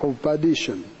of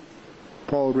perdition.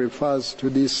 Paul refers to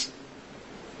this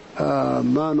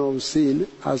man of sin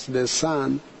as the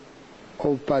son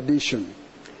of perdition.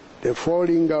 The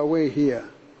falling away here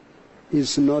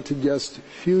is not just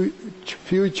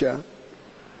future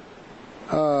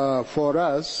for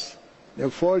us. The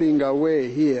falling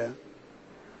away here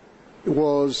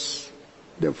was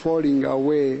the falling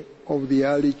away of the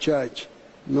early church.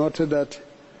 Not that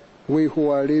we who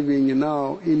are living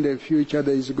now in the future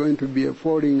there is going to be a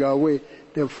falling away.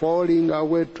 The falling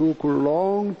away took a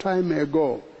long time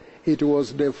ago. It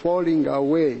was the falling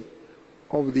away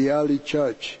of the early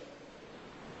church.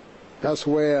 That's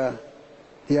where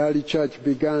the early church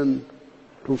began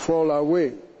to fall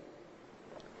away.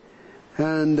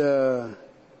 And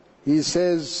he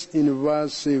says in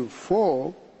verse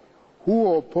 4,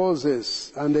 who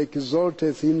opposes and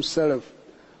exalteth himself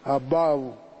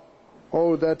above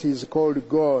all that is called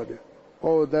God,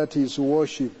 all that is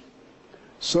worshipped,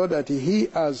 so that he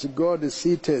as God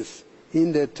sitteth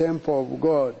in the temple of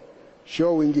God,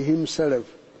 showing himself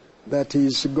that he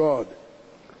is God.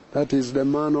 That is the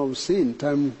man of sin.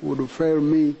 Time would fail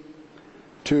me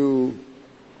to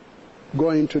go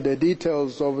into the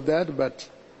details of that, but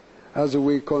as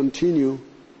we continue,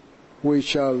 we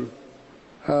shall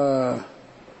learn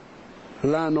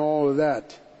all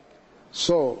that.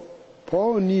 So,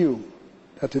 Paul knew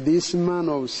that this man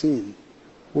of sin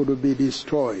would be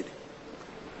destroyed.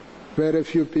 Very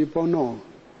few people know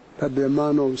that the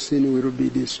man of sin will be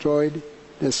destroyed,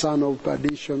 the son of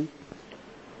perdition.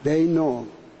 They know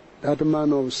that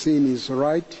man of sin is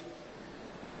right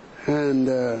and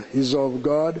is of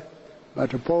God,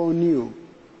 but Paul knew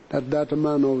that that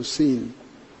man of sin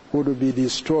would be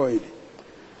destroyed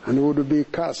and would be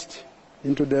cast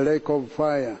into the lake of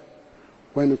fire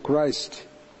when Christ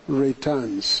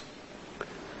returns.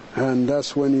 And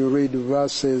that's when you read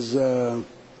verses 8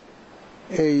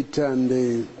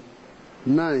 and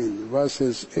 9.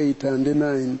 Verses 8 and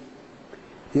 9.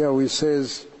 Here it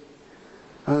says,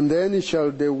 and then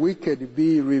shall the wicked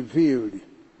be revealed,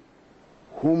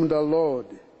 whom the Lord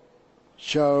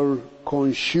shall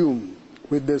consume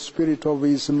with the spirit of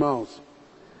his mouth,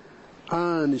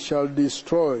 and shall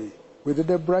destroy with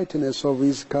the brightness of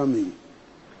his coming.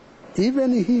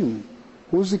 Even him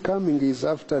whose coming is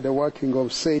after the working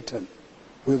of Satan,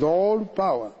 with all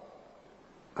power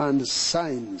and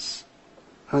signs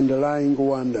and lying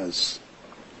wonders.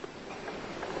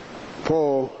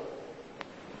 Paul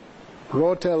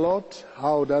wrote a lot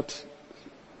how that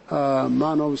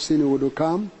man of sin would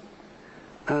come,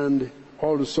 and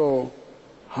also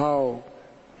how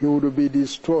he would be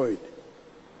destroyed.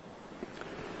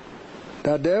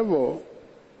 The devil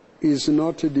is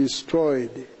not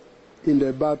destroyed in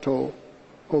the battle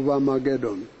of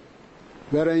Armageddon.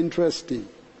 Very interesting.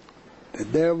 The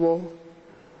devil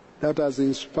that has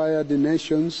inspired the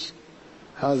nations,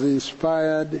 has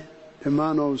inspired the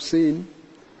man of sin.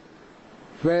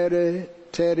 Very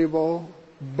terrible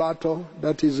battle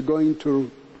that is going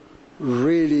to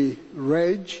really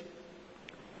rage.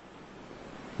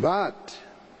 But,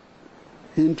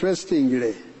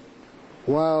 interestingly,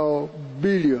 while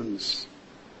billions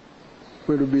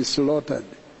will be slaughtered,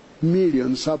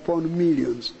 millions upon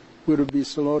millions will be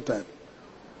slaughtered,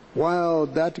 while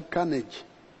that carnage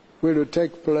will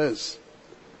take place,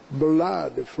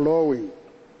 blood flowing,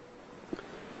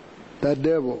 the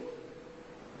devil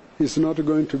is not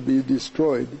going to be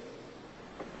destroyed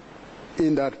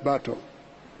in that battle.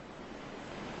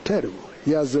 Terrible.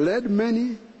 He has led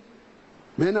many.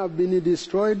 Men have been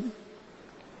destroyed.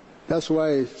 That's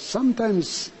why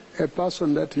sometimes a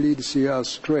person that leads you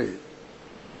astray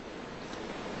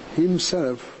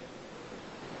himself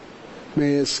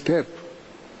may escape.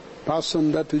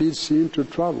 Person that leads you into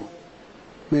trouble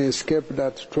may escape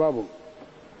that trouble.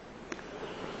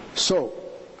 So,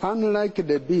 unlike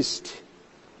the beast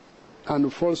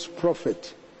and false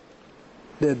prophet,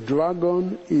 the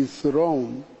dragon is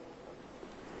thrown.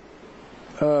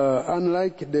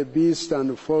 Unlike the beast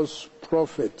and false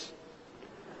prophet,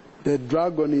 the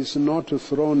dragon is not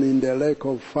thrown in the lake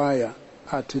of fire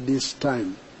at this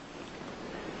time.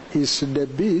 It's the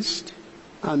beast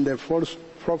and the false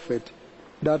prophet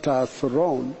that are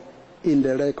thrown in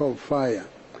the lake of fire.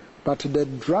 But the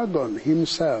dragon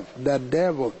himself, the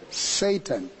devil,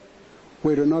 Satan,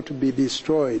 will not be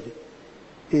destroyed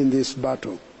in this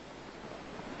battle.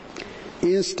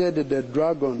 Instead, the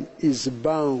dragon is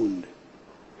bound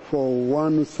for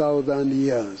 1,000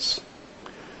 years.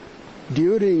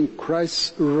 During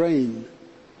Christ's reign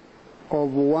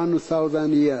of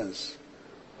 1,000 years,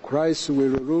 Christ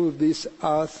will rule this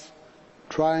earth,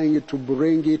 trying to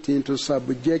bring it into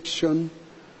subjection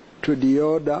to the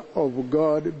order of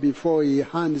God before he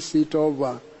hands it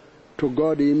over to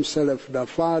God himself, the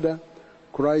Father.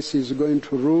 Christ is going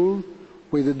to rule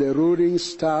with the ruling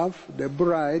staff, the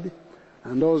bride,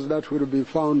 and those that will be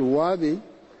found worthy.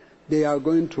 They are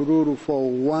going to rule for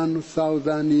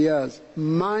 1,000 years,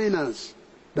 minus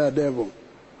the devil.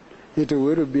 It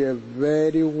will be a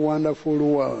very wonderful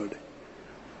world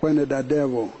when the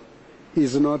devil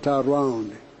is not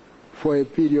around for a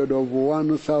period of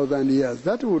 1,000 years.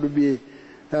 That would be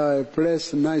a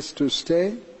place nice to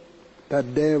stay. The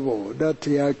devil, that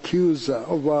accuser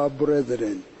of our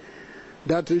brethren,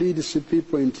 that leads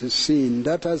people into sin,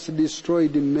 that has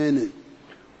destroyed many.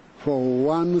 For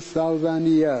 1,000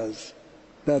 years,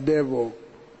 the devil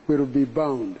will be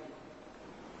bound.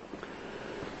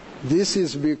 This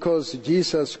is because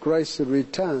Jesus Christ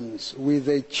returns with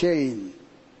a chain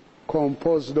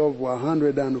composed of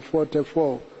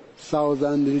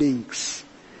 144,000 links.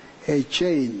 A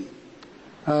chain,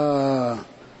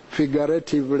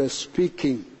 figuratively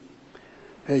speaking,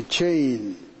 a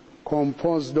chain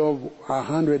composed of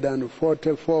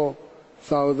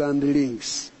 144,000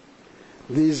 links.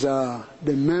 These are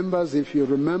the members, if you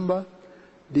remember.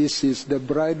 This is the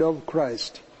bride of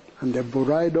Christ. And the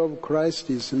bride of Christ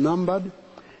is numbered,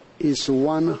 is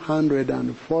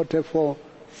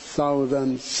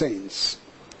 144,000 saints.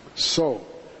 So,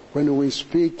 when we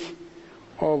speak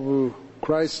of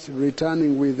Christ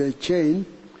returning with a chain,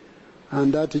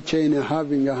 and that chain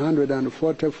having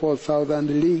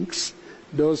 144,000 links,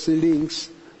 those links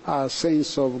are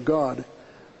saints of God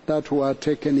that were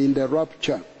taken in the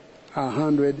rapture.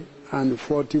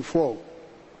 144.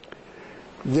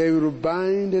 They will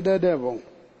bind the devil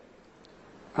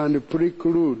and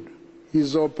preclude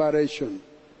his operation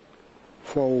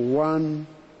for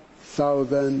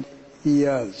 1,000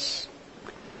 years.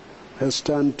 Let's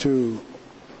turn to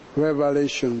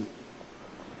Revelation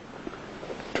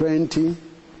 20,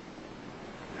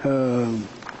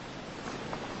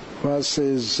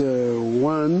 verses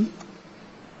 1.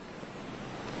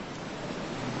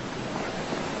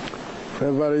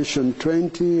 Revelation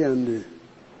 20 and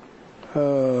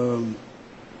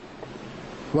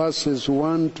verses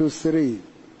 1 to 3.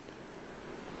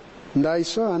 And I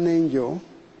saw an angel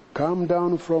come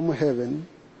down from heaven,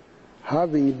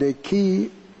 having the key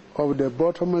of the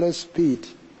bottomless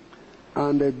pit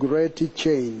and a great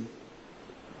chain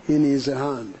in his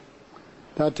hand.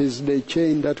 That is the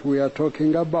chain that we are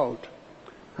talking about.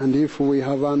 And if we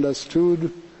have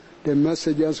understood the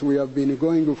messages we have been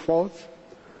going forth,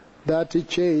 that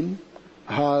chain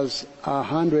has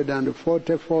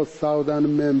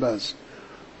 144,000 members.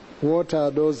 What are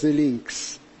those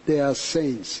links? They are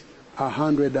saints,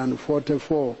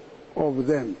 144 of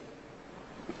them.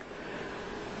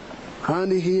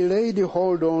 And he laid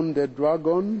hold on the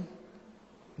dragon,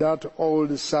 that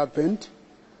old serpent,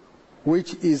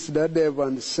 which is the devil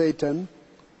and Satan,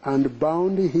 and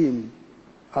bound him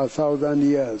 1,000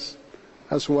 years.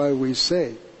 That's why we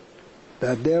say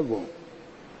the devil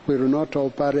will not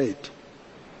operate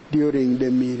during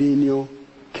the millennial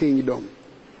kingdom.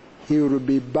 He will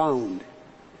be bound.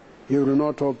 He will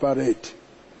not operate.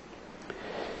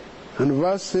 And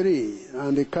verse 3,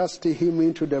 and cast him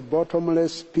into the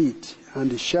bottomless pit,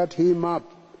 and shut him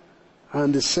up,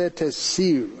 and set a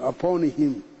seal upon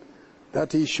him,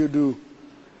 that he should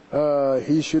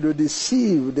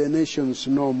deceive the nations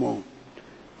no more,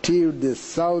 till the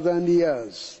 1,000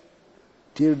 years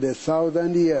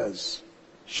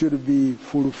should be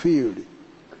fulfilled.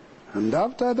 And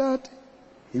after that,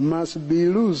 he must be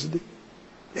loosed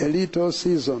a little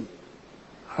season.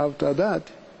 After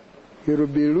that, he will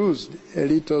be loosed a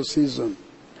little season.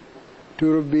 It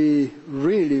will be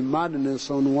really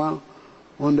madness on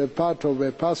the part of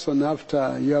a person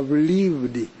after you have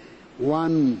lived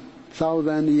one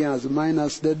 1,000 years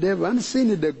minus the devil, and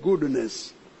seen the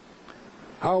goodness.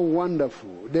 How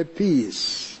wonderful, the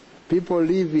peace, people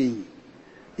living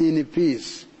in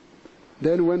peace.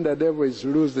 Then when the devil is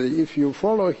loose, if you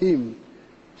follow him,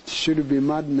 it should be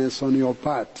madness on your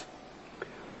part.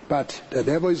 But the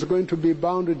devil is going to be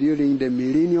bound during the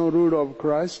millennial rule of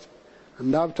Christ,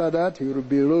 and after that he will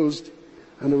be loosed,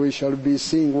 and we shall be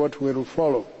seeing what will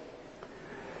follow.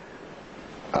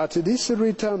 At this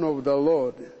return of the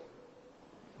Lord,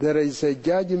 there is a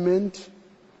judgment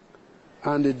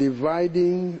and a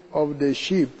dividing of the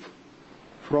sheep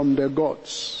from the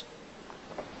goats.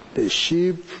 The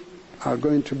sheep are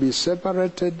going to be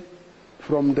separated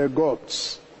from the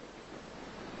goats.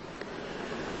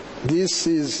 This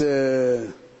is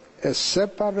a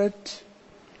separate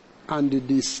and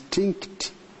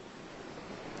distinct.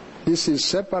 This is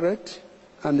separate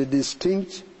and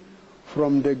distinct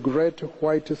from the great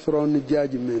white throne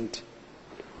judgment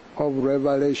of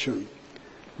Revelation.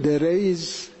 There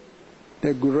is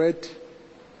the great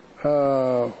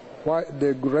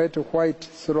white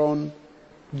throne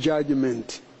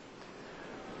judgment.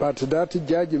 But that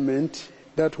judgment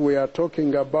that we are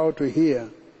talking about here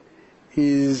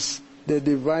is the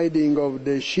dividing of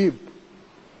the sheep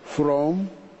from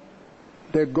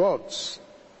the goats.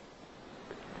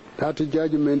 That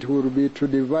judgment will be to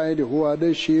divide who are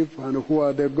the sheep and who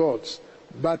are the goats.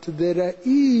 But there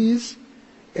is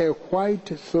a white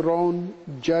throne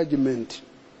judgment.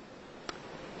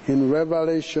 In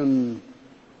Revelation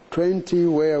 20,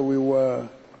 where we were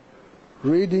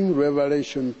reading,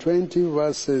 Revelation 20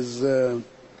 verses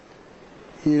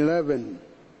 11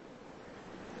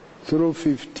 through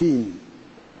 15,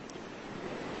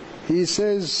 he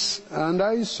says, "And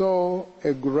I saw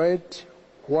a great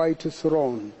white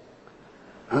throne,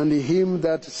 and him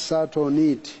that sat on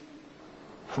it,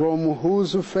 from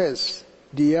whose face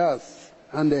the earth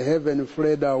and the heaven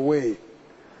fled away,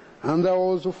 and there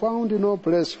was found no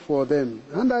place for them.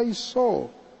 And I saw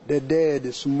the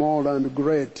dead, small and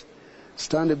great,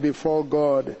 stand before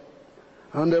God,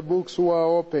 and the books were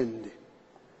opened.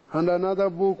 And another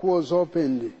book was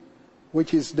opened,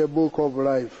 which is the book of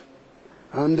life.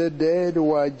 And the dead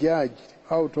were judged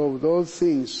out of those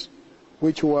things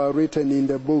which were written in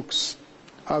the books,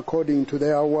 according to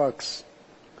their works.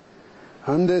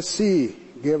 And the sea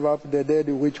gave up the dead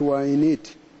which were in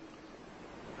it,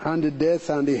 and death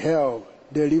and hell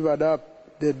delivered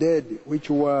up the dead which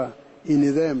were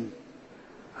in them,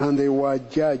 and they were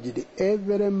judged,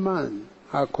 every man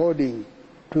according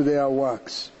to their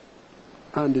works.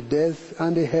 And death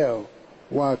and hell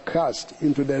were cast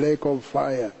into the lake of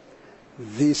fire.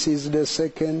 This is the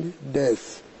second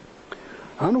death.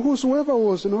 And whosoever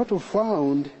was not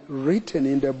found written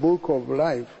in the book of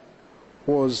life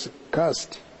was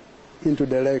cast into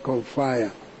the lake of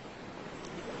fire."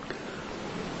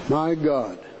 My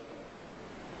God,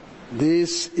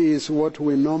 this is what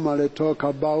we normally talk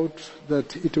about,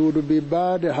 that it would be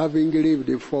bad having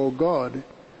lived for God.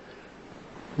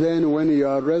 Then when you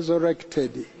are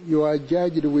resurrected, you are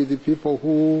judged with the people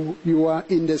who you are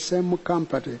in the same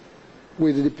company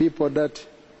with the people that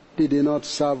did not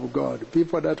serve God,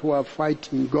 people that were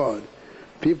fighting God,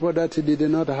 people that did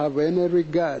not have any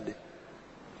regard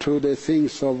to the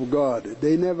things of God.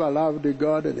 They never loved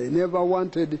God, they never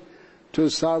wanted to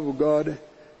serve God.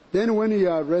 Then when you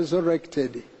are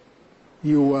resurrected,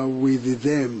 you are with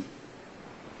them.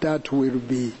 That will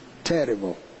be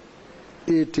terrible.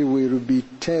 It will be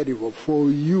terrible for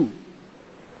you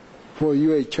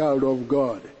a child of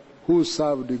God who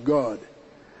served God.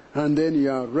 And then you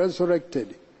are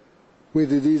resurrected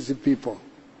with these people.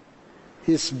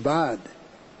 It's bad.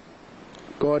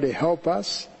 God help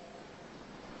us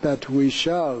that we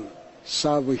shall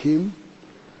serve Him.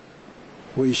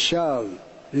 We shall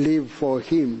live for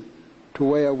Him to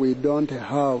where we don't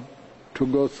have to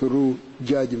go through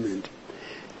judgment.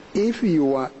 If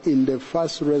you are in the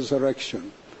first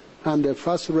resurrection, and the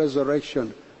first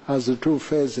resurrection has two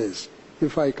phases,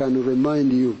 if I can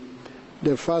remind you,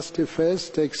 the first phase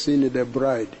takes in the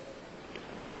bride.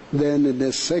 Then in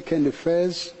the second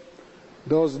phase,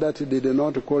 those that did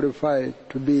not qualify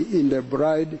to be in the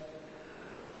bride,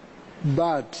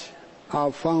 but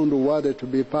are found worthy to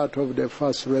be part of the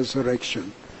first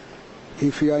resurrection.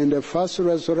 If you are in the first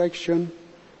resurrection,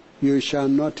 you shall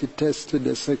not taste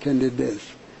the second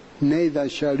death, neither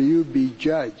shall you be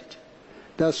judged.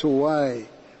 That's why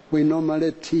we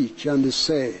normally teach and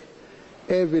say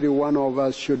every one of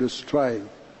us should strive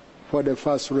for the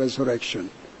first resurrection.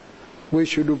 We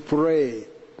should pray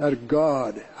that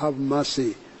God have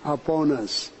mercy upon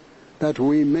us, that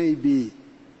we may be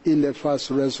in the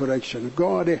first resurrection.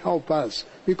 God help us.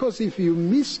 Because if you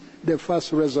miss the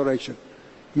first resurrection,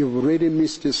 you've really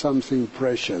missed something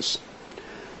precious.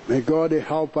 May God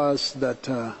help us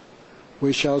that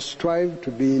we shall strive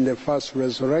to be in the first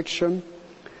resurrection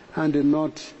and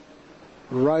not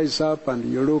rise up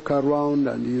and you look around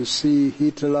and you see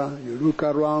Hitler, you look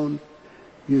around,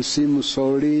 you see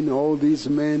Mussolini, all these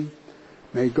men.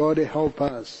 May God help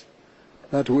us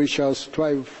that we shall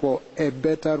strive for a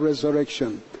better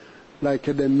resurrection, like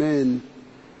the men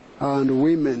and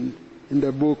women in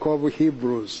the book of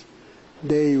Hebrews.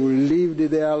 They lived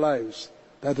their lives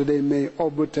that they may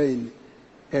obtain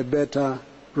a better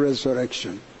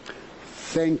resurrection.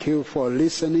 Thank you for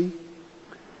listening.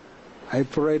 I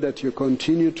pray that you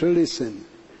continue to listen.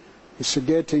 It's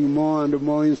getting more and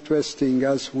more interesting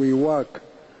as we work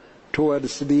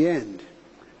towards the end.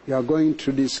 You are going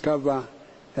to discover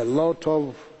a lot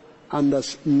of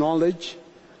knowledge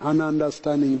and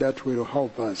understanding that will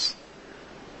help us.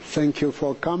 Thank you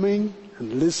for coming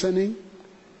and listening.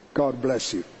 God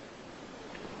bless you.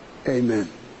 Amen.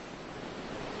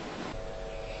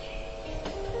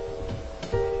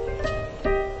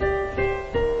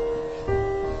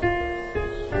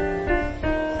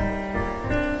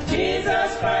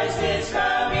 Jesus Christ is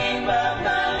coming back,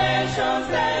 the nations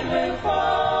then will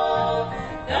fall.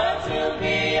 That will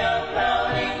be a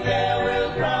crowning, they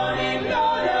will crown him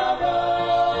Lord of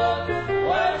all.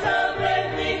 What a great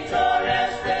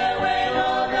victorious day when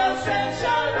all the saints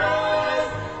shall rise,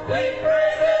 with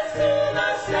praises to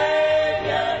the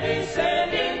Savior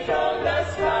descending from the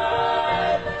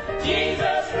sky.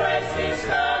 Jesus Christ is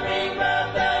coming back,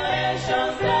 the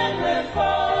nations then will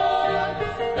fall.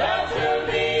 That will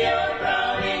be a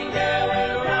crowning, they will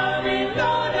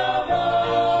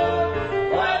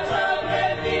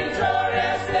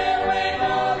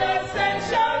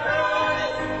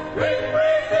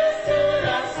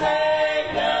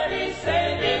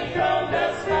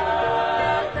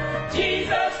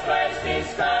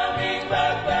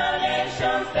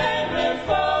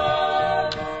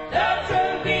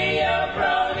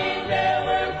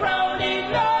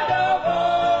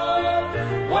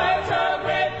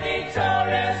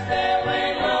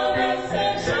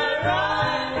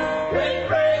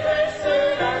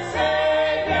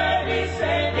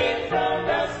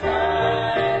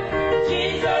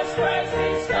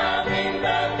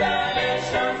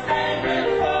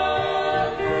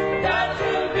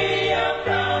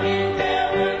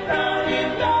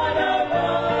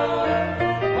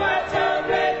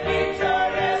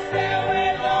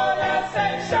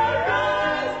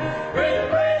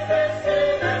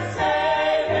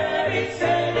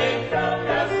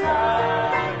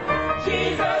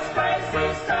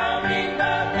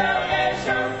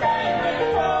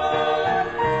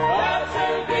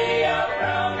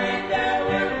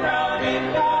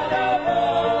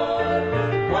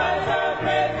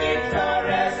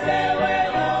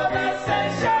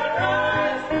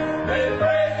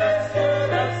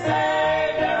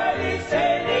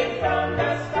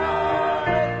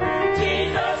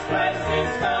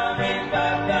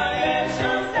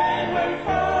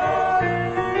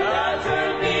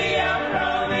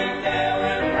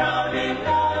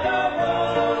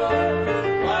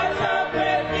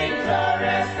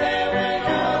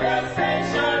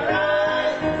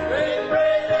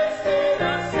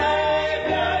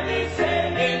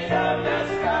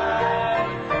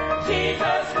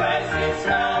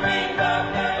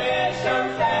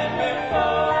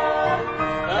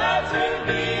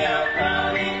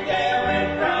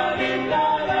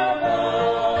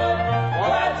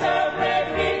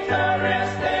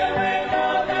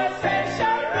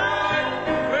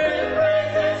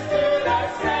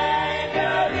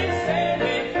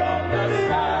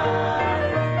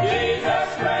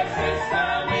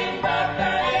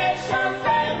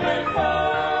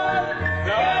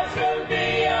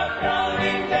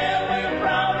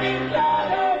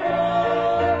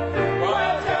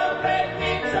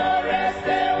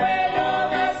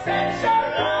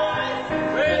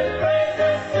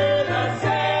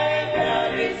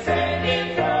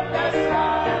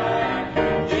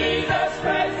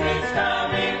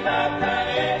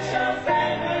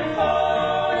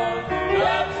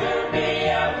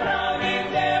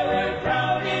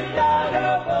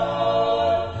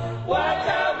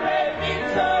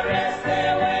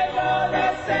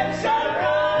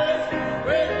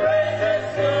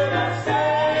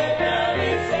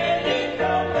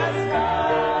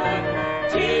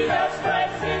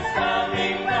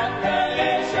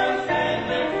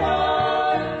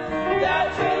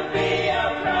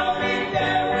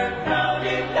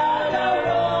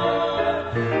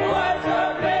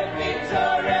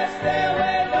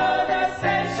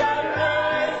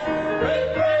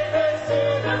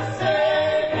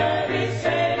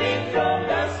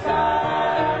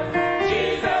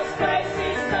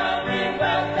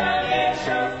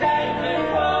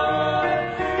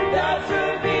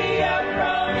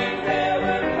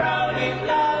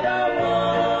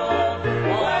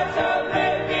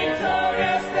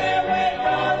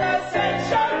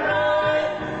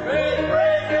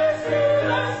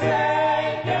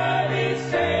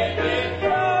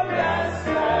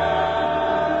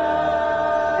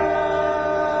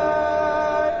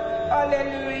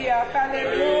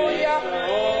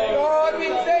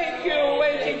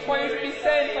praise be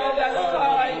sent from the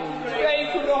sky.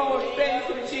 Thank you, Lord. Thank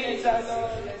you, Jesus.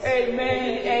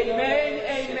 Amen, amen,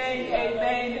 amen,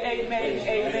 amen, amen,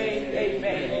 amen.